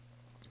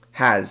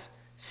has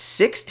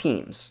 6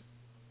 teams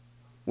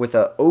with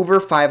a over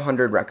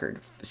 500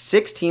 record.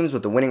 6 teams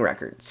with a winning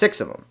record.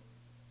 6 of them.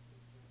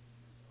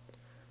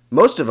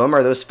 Most of them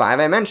are those 5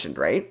 I mentioned,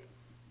 right?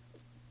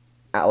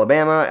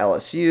 Alabama,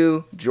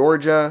 LSU,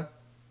 Georgia,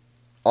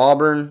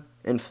 Auburn,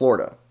 and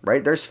Florida,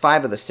 right? There's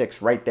 5 of the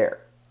 6 right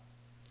there.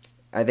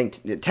 I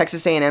think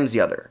Texas A&M's the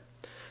other.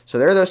 So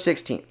there are those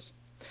 6 teams.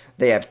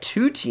 They have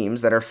 2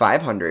 teams that are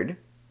 500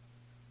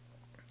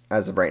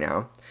 as of right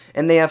now,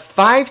 and they have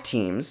 5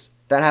 teams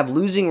that have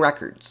losing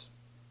records.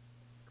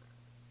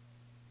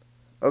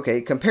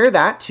 Okay, compare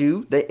that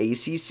to the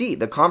ACC,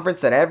 the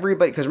conference that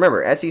everybody, because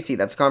remember, SEC,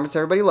 that's the conference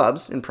everybody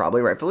loves, and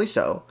probably rightfully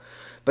so.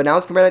 But now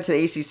let's compare that to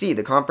the ACC,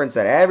 the conference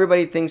that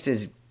everybody thinks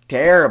is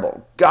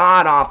terrible,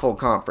 god-awful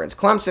conference.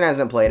 Clemson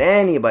hasn't played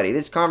anybody.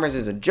 This conference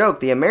is a joke.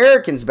 The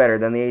American's better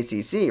than the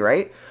ACC,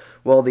 right?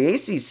 Well, the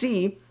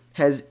ACC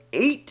has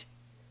 8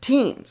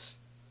 teams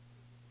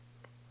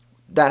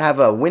that have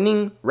a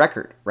winning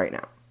record right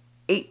now.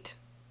 8.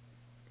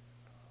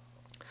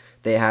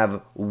 They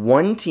have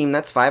 1 team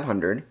that's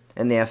 500,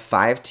 and they have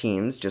 5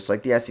 teams, just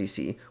like the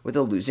SEC, with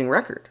a losing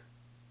record.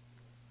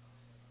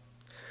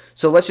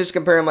 So let's just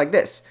compare them like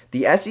this.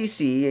 The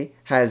SEC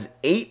has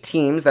 8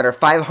 teams that are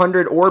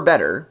 500 or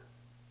better,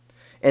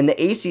 and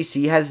the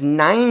ACC has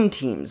 9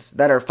 teams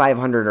that are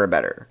 500 or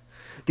better.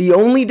 The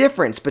only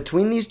difference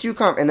between these two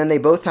and then they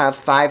both have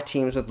 5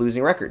 teams with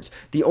losing records.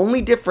 The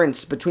only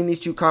difference between these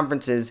two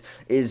conferences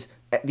is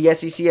the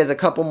SEC has a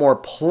couple more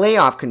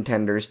playoff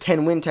contenders,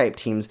 10-win type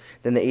teams,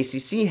 than the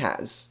ACC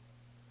has.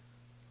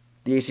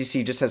 The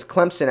ACC just has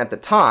Clemson at the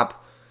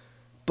top,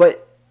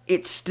 but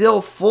it's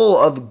still full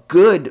of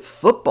good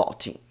football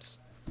teams.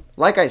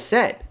 Like I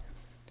said,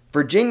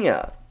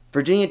 Virginia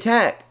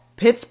Tech,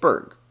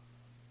 Pittsburgh,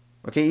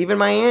 okay, even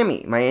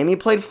Miami. Miami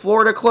played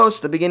Florida close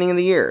at the beginning of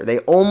the year. They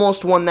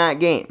almost won that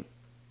game.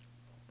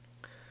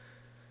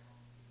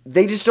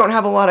 They just don't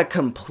have a lot of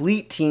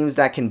complete teams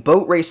that can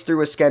boat race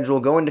through a schedule,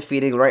 go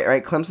undefeated,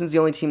 right? Clemson's the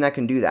only team that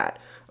can do that.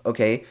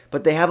 Okay,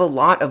 but they have a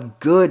lot of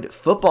good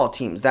football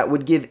teams that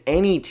would give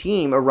any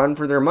team a run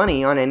for their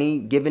money on any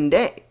given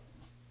day.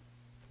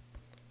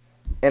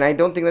 And I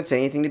don't think that's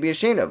anything to be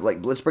ashamed of.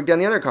 Like, let's break down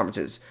the other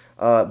conferences.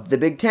 The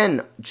Big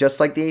Ten, just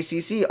like the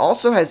ACC,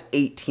 also has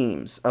 8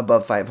 teams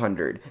above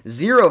 500,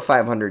 0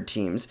 500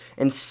 teams,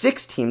 and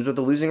 6 teams with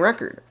a losing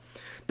record.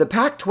 The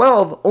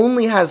Pac-12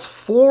 only has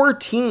 4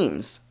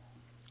 teams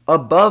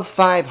above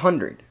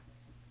 500.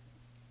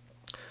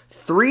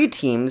 3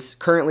 teams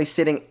currently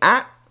sitting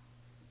at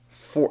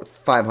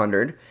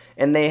 500,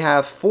 and they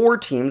have 4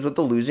 teams with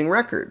the losing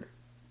record.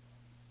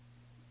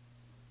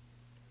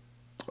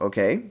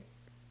 Okay,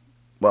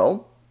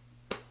 well,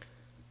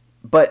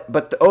 but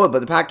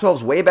the Pac-12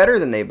 is way better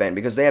than they've been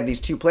because they have these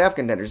 2 playoff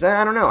contenders.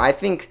 I don't know. I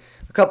think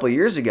a couple of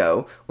years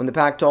ago when the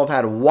Pac-12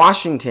 had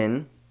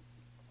Washington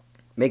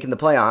making the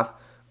playoff,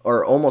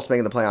 or almost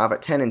making the playoff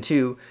at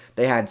 10-2.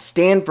 They had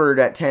Stanford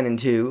at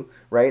 10-2,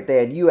 right? They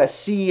had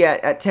USC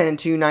at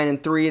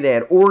 10-2, 9-3. They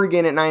had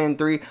Oregon at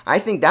 9-3. I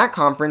think that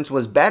conference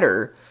was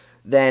better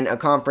than a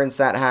conference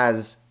that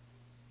has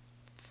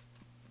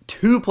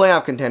 2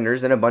 playoff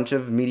contenders and a bunch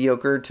of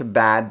mediocre to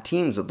bad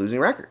teams with losing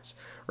records,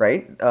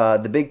 right?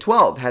 The Big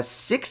 12 has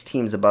 6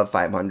 teams above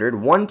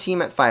 500, 1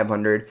 team at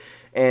 500,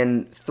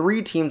 and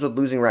 3 teams with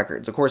losing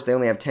records. Of course, they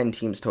only have 10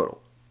 teams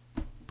total.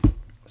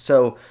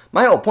 So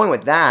my whole point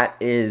with that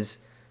is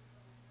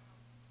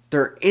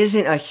there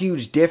isn't a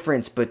huge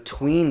difference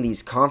between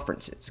these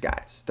conferences,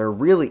 guys. There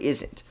really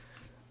isn't.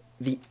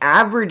 The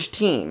average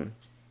team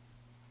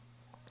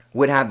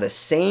would have the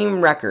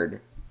same record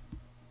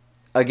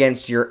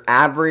against your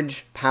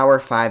average Power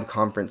 5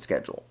 conference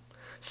schedule.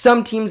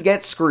 Some teams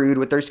get screwed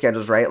with their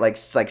schedules, right? Like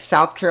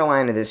South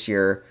Carolina this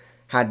year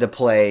had to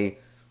play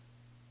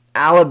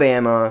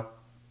Alabama,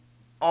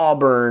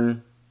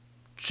 Auburn,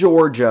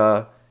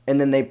 Georgia, and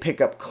then they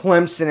pick up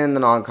Clemson in the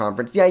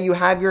non-conference. Yeah, you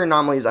have your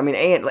anomalies. I mean,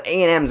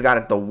 A&M's got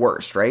it the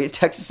worst, right?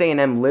 Texas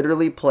A&M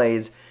literally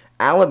plays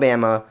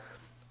Alabama,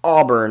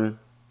 Auburn,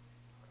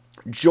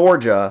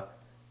 Georgia,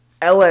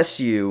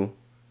 LSU,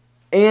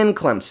 and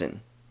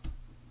Clemson.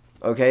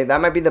 Okay, that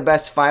might be the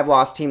best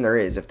 5-loss team there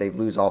is if they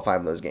lose all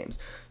 5 of those games.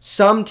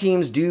 Some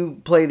teams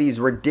do play these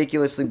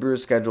ridiculously brutal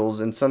schedules,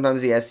 and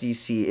sometimes the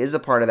SEC is a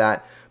part of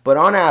that. But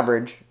on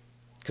average,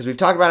 because we've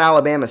talked about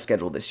Alabama's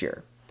schedule this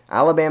year.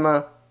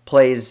 Alabama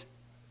plays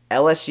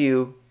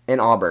LSU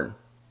and Auburn,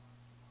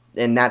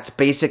 and that's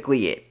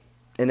basically it.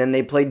 And then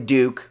they play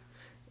Duke,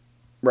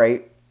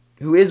 right,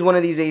 who is one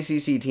of these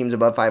ACC teams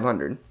above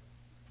 500.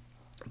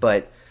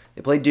 But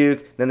they play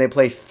Duke, then they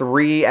play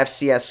 3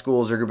 FCS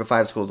schools or group of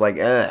 5 schools,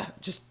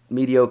 just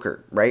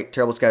mediocre, right?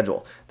 Terrible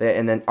schedule.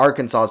 And then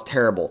Arkansas is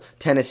terrible.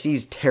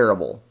 Tennessee's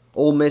terrible.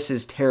 Ole Miss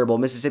is terrible.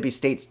 Mississippi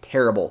State's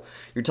terrible.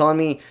 You're telling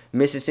me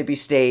Mississippi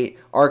State,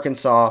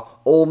 Arkansas,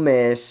 Ole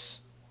Miss.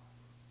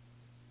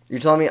 You're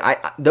telling me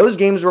those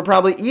games were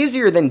probably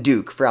easier than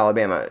Duke for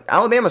Alabama.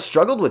 Alabama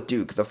struggled with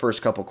Duke the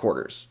first couple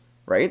quarters,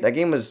 right? That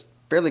game was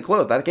fairly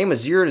close. That game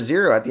was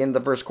 0-0 at the end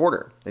of the first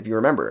quarter, if you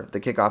remember the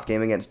kickoff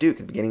game against Duke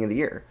at the beginning of the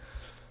year.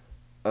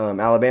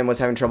 Alabama was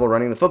having trouble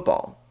running the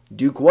football.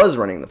 Duke was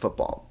running the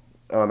football.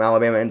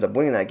 Alabama ends up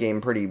winning that game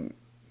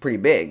pretty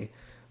big,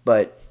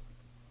 but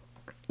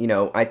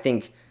I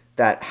think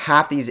that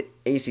half these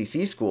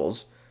ACC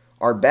schools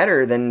are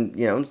better than,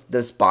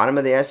 this bottom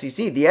of the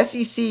SEC. The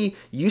SEC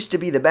used to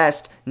be the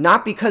best,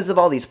 not because of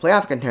all these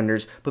playoff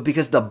contenders, but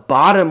because the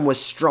bottom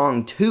was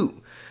strong too.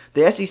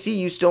 The SEC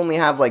used to only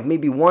have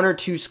maybe 1 or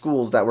 2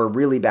 schools that were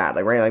really bad,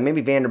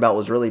 maybe Vanderbilt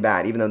was really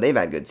bad, even though they've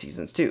had good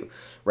seasons too,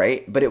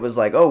 right? But it was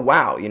oh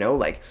wow,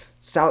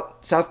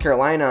 South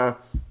Carolina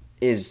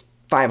is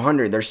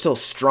 500, they're still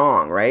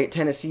strong, right?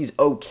 Tennessee's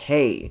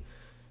okay.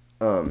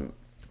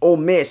 Ole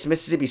Miss,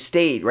 Mississippi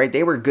State, right?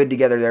 They were good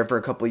together there for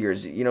a couple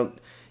years.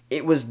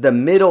 It was the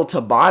middle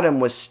to bottom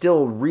was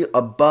still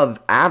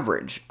above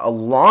average,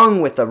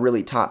 along with a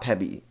really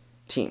top-heavy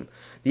team.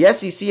 The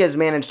SEC has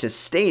managed to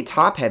stay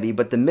top-heavy,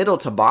 but the middle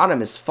to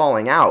bottom is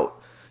falling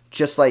out,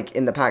 just like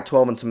in the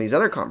Pac-12 and some of these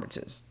other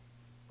conferences.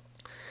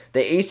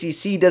 The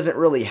ACC doesn't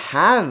really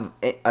have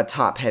a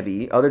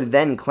top-heavy other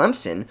than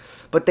Clemson,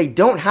 but they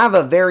don't have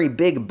a very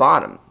big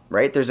bottom,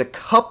 right? There's a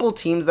couple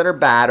teams that are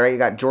bad, right? You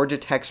got Georgia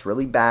Tech's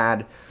really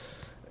bad,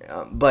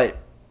 but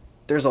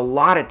there's a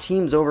lot of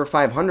teams over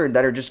 500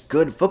 that are just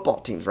good football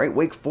teams, right?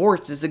 Wake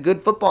Forest is a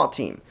good football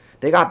team.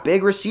 They got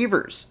big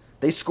receivers.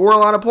 They score a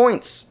lot of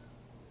points.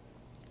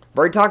 I've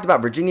already talked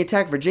about Virginia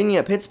Tech,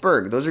 Virginia,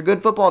 Pittsburgh. Those are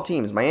good football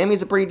teams.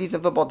 Miami's a pretty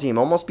decent football team.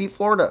 Almost beat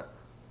Florida.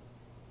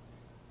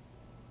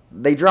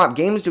 They drop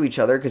games to each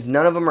other because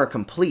none of them are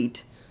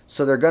complete.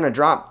 So they're going to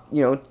drop,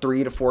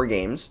 3 to 4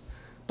 games.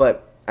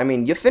 But,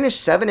 you finish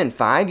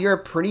 7-5, you're a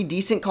pretty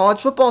decent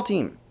college football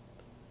team.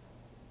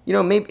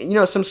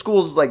 Maybe, some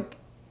schools,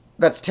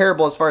 that's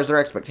terrible as far as their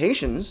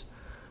expectations.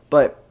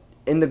 But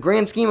in the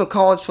grand scheme of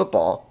college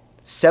football,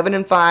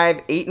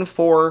 7-5,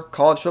 8-4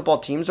 college football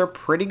teams are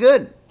pretty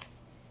good.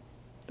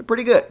 They're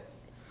pretty good.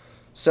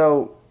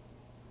 So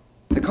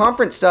the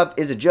conference stuff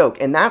is a joke,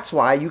 and that's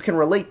why you can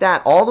relate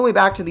that all the way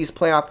back to these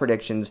playoff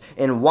predictions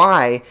and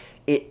why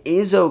it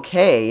is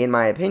okay, in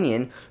my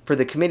opinion, for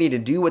the committee to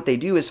do what they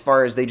do as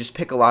far as they just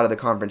pick a lot of the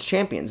conference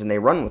champions and they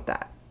run with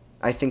that.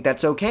 I think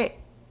that's okay.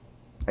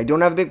 I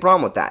don't have a big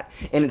problem with that.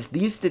 And it's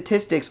these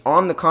statistics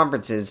on the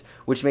conferences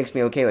which makes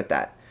me okay with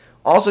that.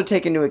 Also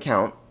take into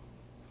account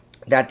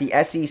that the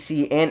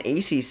SEC and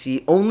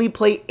ACC only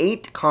play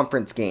 8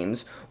 conference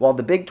games, while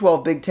the Big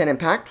 12, Big 10, and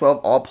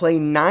Pac-12 all play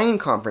 9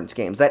 conference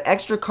games. That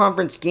extra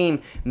conference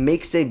game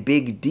makes a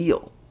big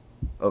deal,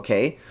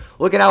 okay?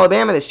 Look at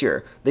Alabama this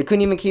year. They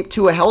couldn't even keep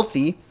Tua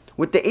healthy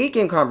with the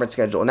 8-game conference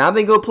schedule. Now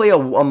they go play a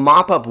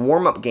mop-up,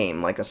 warm-up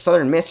game, like a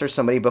Southern Miss or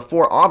somebody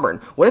before Auburn.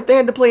 What if they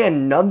had to play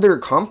another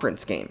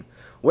conference game?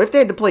 What if they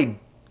had to play,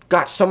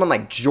 someone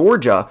like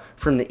Georgia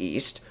from the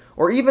East,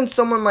 or even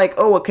someone like,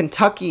 a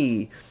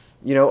Kentucky,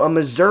 a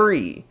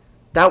Missouri?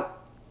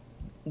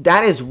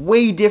 That is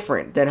way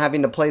different than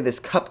having to play this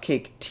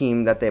cupcake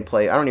team that they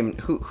play. I don't even,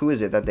 who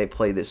is it that they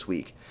play this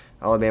week?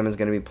 Alabama's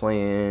going to be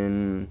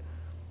playing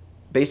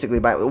basically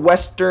by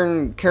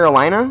Western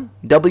Carolina,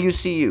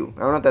 WCU. I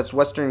don't know if that's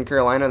Western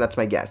Carolina, that's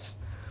my guess,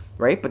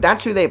 right? But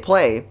that's who they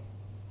play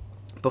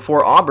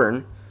before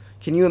Auburn.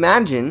 Can you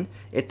imagine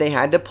if they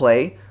had to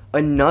play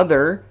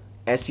another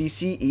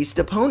SEC East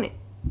opponent?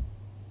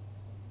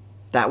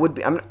 That would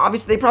be,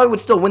 obviously they probably would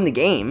still win the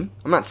game.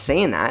 I'm not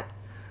saying that.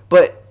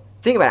 But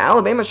think about it.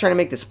 Alabama's trying to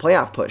make this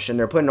playoff push, and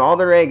they're putting all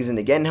their eggs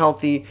into getting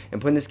healthy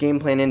and putting this game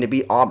plan in to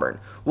beat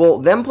Auburn. Well,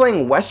 them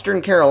playing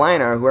Western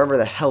Carolina, or whoever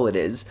the hell it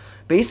is,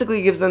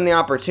 basically gives them the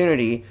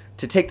opportunity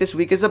to take this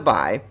week as a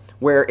bye,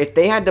 where if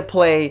they had to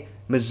play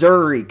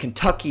Missouri,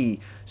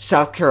 Kentucky,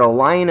 South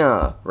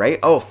Carolina, right?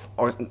 Or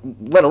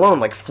let alone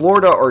like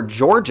Florida or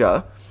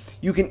Georgia,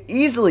 you can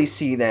easily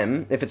see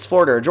them, if it's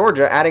Florida or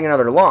Georgia, adding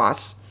another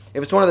loss.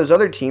 If it's one of those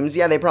other teams,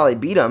 yeah, they probably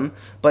beat them,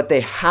 but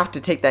they have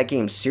to take that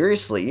game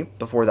seriously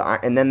before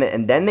and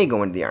then they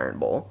go into the Iron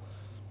Bowl,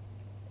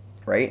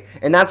 right?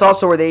 And that's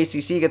also where the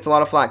ACC gets a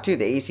lot of flack too.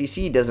 The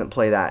ACC doesn't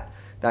play that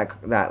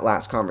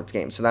last conference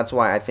game, so that's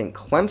why I think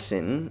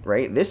Clemson,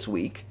 right, this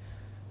week.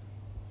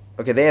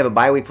 Okay, they have a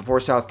bye week before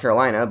South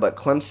Carolina, but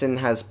Clemson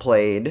has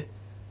played.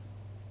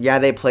 Yeah,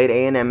 they played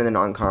A&M in the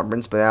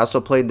non-conference, but they also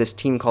played this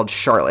team called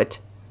Charlotte,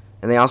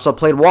 and they also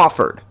played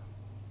Wofford.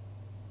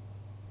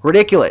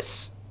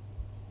 Ridiculous.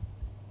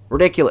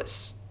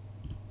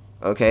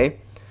 Okay?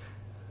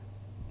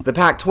 The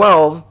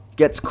Pac-12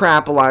 gets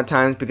crap a lot of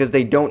times because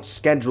they don't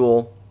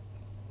schedule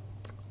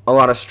a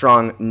lot of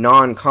strong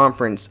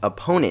non-conference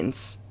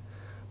opponents.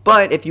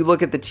 But if you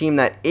look at the team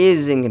that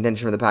is in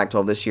contention for the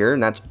Pac-12 this year,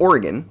 and that's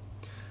Oregon,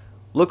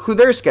 look who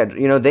they're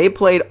scheduled. They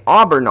played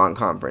Auburn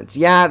non-conference.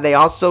 Yeah, they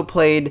also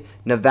played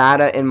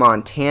Nevada and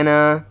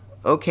Montana.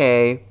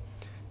 Okay.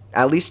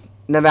 At least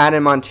Nevada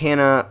and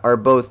Montana are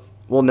both...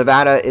 Well,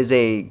 Nevada is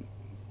a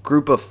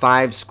group of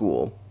 5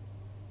 school.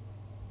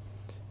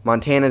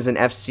 Montana's an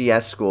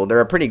FCS school. They're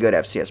a pretty good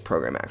FCS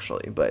program,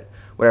 actually, but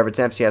whatever, it's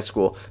an FCS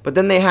school. But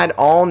then they had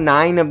all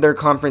 9 of their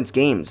conference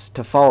games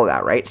to follow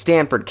that, right?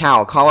 Stanford,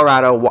 Cal,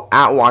 Colorado,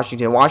 at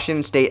Washington,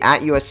 Washington State, at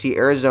USC,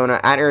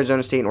 Arizona, at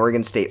Arizona State, and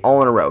Oregon State,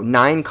 all in a row.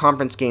 9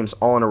 conference games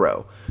all in a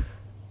row,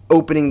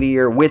 opening the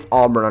year with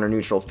Auburn on a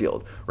neutral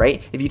field,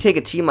 right? If you take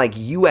a team like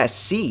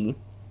USC,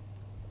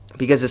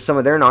 because of some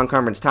of their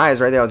non-conference ties,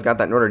 right, they always got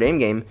that Notre Dame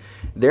game,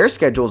 their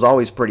schedule is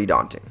always pretty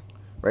daunting.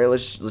 Right,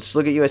 let's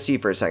look at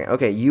USC for a second.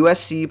 Okay,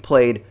 USC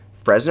played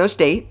Fresno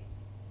State.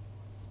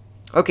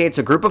 Okay, it's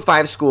a group of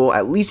 5 school.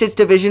 At least it's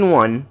Division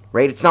I,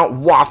 right? It's not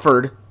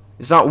Wofford.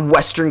 It's not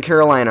Western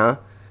Carolina.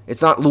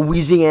 It's not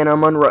Louisiana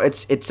Monroe.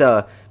 It's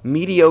a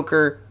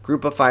mediocre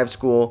group of 5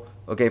 school.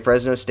 Okay,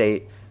 Fresno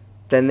State.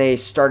 Then they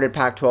started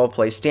Pac-12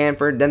 play,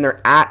 Stanford. Then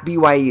they're at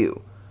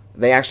BYU.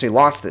 They actually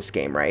lost this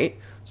game, right?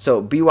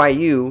 So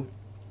BYU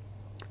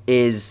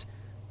is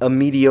a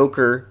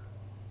mediocre.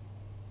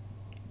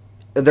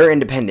 They're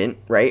independent,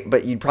 right?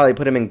 But you'd probably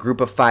put them in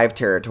group of 5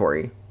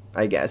 territory,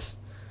 I guess.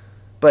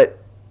 But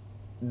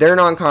they're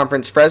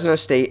non-conference, Fresno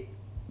State,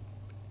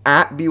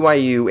 at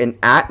BYU, and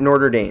at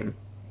Notre Dame.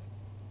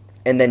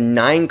 And then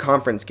 9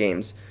 conference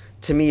games,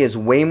 to me, is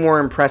way more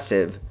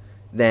impressive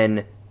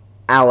than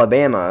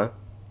Alabama,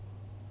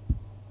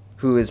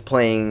 who is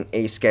playing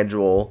a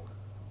schedule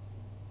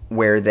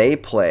where they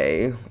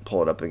play,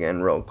 pull it up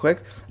again real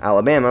quick.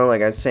 Alabama,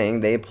 like I was saying,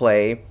 they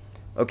play,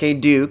 okay,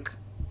 Duke,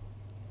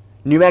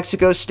 New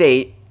Mexico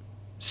State,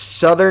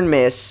 Southern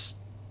Miss,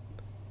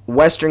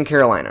 Western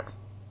Carolina,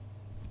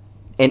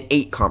 and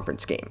 8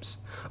 conference games.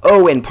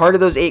 Oh, and part of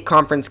those 8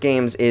 conference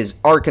games is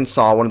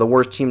Arkansas, one of the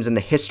worst teams in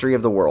the history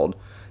of the world.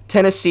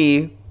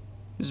 Tennessee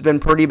has been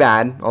pretty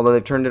bad, although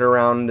they've turned it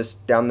around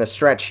down the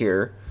stretch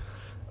here.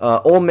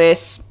 Ole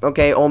Miss,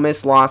 okay, Ole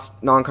Miss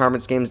lost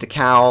non-conference games to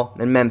Cal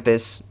and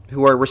Memphis,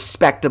 who are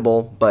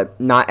respectable, but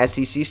not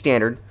SEC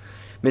standard.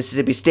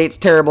 Mississippi State's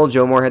terrible.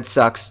 Joe Moorhead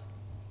sucks.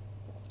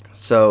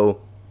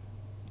 So,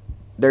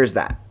 there's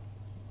that.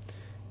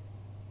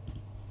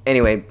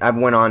 Anyway, I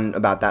went on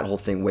about that whole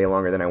thing way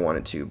longer than I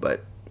wanted to,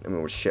 but, I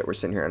mean, we're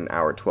sitting here at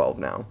 1:12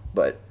 now.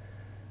 But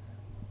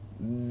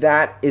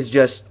that is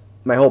just,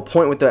 my whole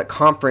point with the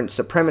conference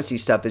supremacy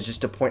stuff is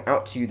just to point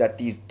out to you that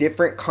these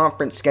different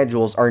conference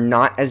schedules are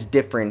not as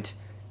different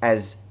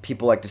as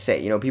people like to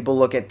say. People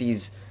look at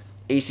these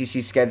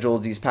ACC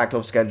schedules, these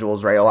Pac-12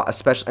 schedules, right? A lot,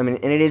 especially,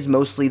 and it is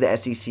mostly the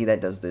SEC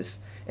that does this.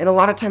 And a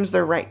lot of times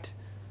they're right.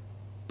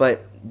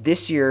 But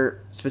this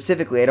year,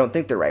 specifically, I don't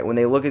think they're right. When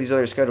they look at these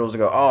other schedules, they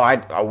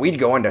go, we'd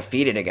go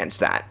undefeated against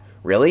that.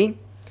 Really?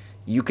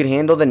 You could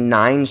handle the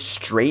 9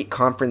 straight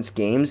conference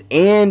games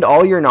and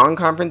all your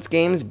non-conference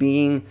games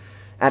being,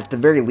 at the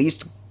very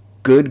least,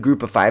 good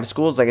group of 5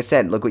 schools? Like I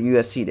said, look what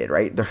USC did,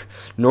 right?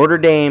 Notre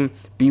Dame,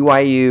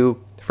 BYU,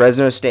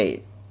 Fresno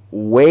State.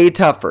 Way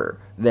tougher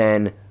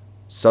than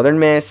Southern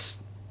Miss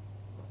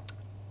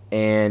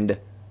and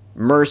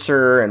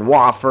Mercer and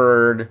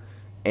Wofford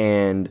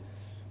and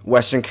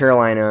Western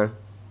Carolina.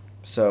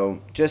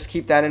 So just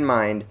keep that in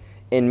mind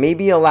and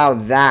maybe allow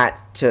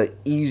that to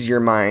ease your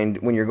mind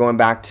when you're going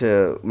back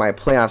to my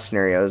playoff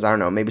scenarios. I don't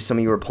know, maybe some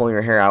of you were pulling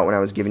your hair out when I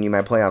was giving you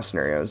my playoff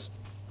scenarios.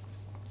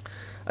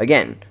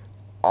 Again,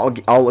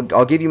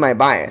 I'll give you my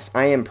bias.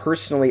 I am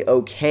personally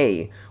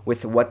okay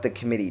with what the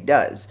committee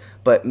does,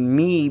 but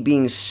me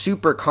being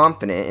super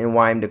confident in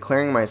why I'm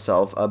declaring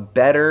myself a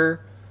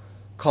better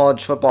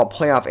college football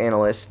playoff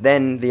analyst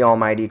than the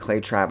almighty Clay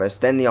Travis,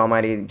 than the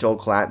almighty Joel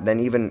Klatt, than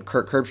even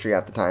Kirk Herbstreit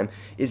at the time,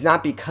 is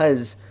not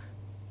because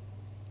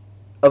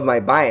of my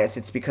bias.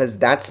 It's because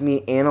that's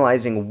me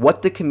analyzing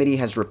what the committee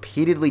has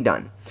repeatedly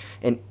done.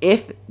 And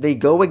if they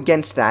go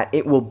against that,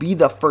 it will be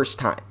the first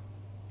time.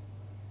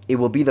 It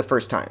will be the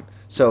first time.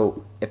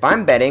 So if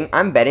I'm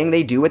betting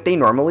they do what they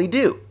normally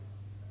do.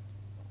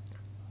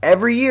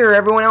 Every year,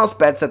 everyone else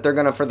bets that they're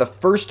going to, for the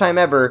first time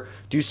ever,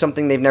 do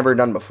something they've never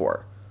done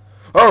before.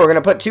 Oh, we're going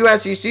to put 2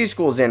 SEC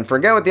schools in.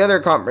 Forget what the other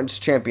conference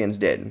champions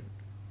did.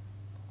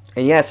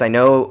 And yes, I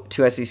know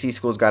 2 SEC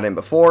schools got in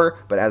before,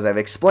 but as I've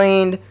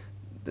explained,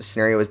 the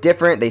scenario was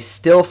different. They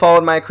still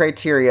followed my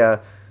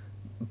criteria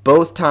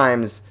both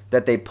times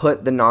that they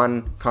put the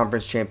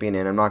non-conference champion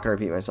in. I'm not going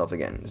to repeat myself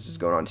again. This is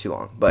going on too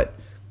long. But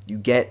you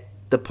get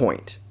the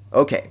point.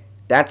 Okay,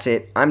 that's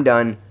it. I'm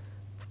done.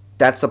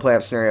 That's the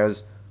playoff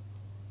scenarios.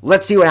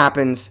 Let's see what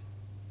happens.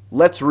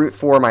 Let's root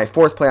for my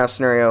 4th playoff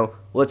scenario.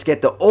 Let's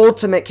get the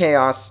ultimate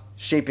chaos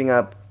shaping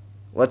up.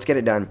 Let's get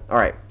it done. All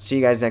right, see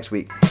you guys next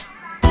week.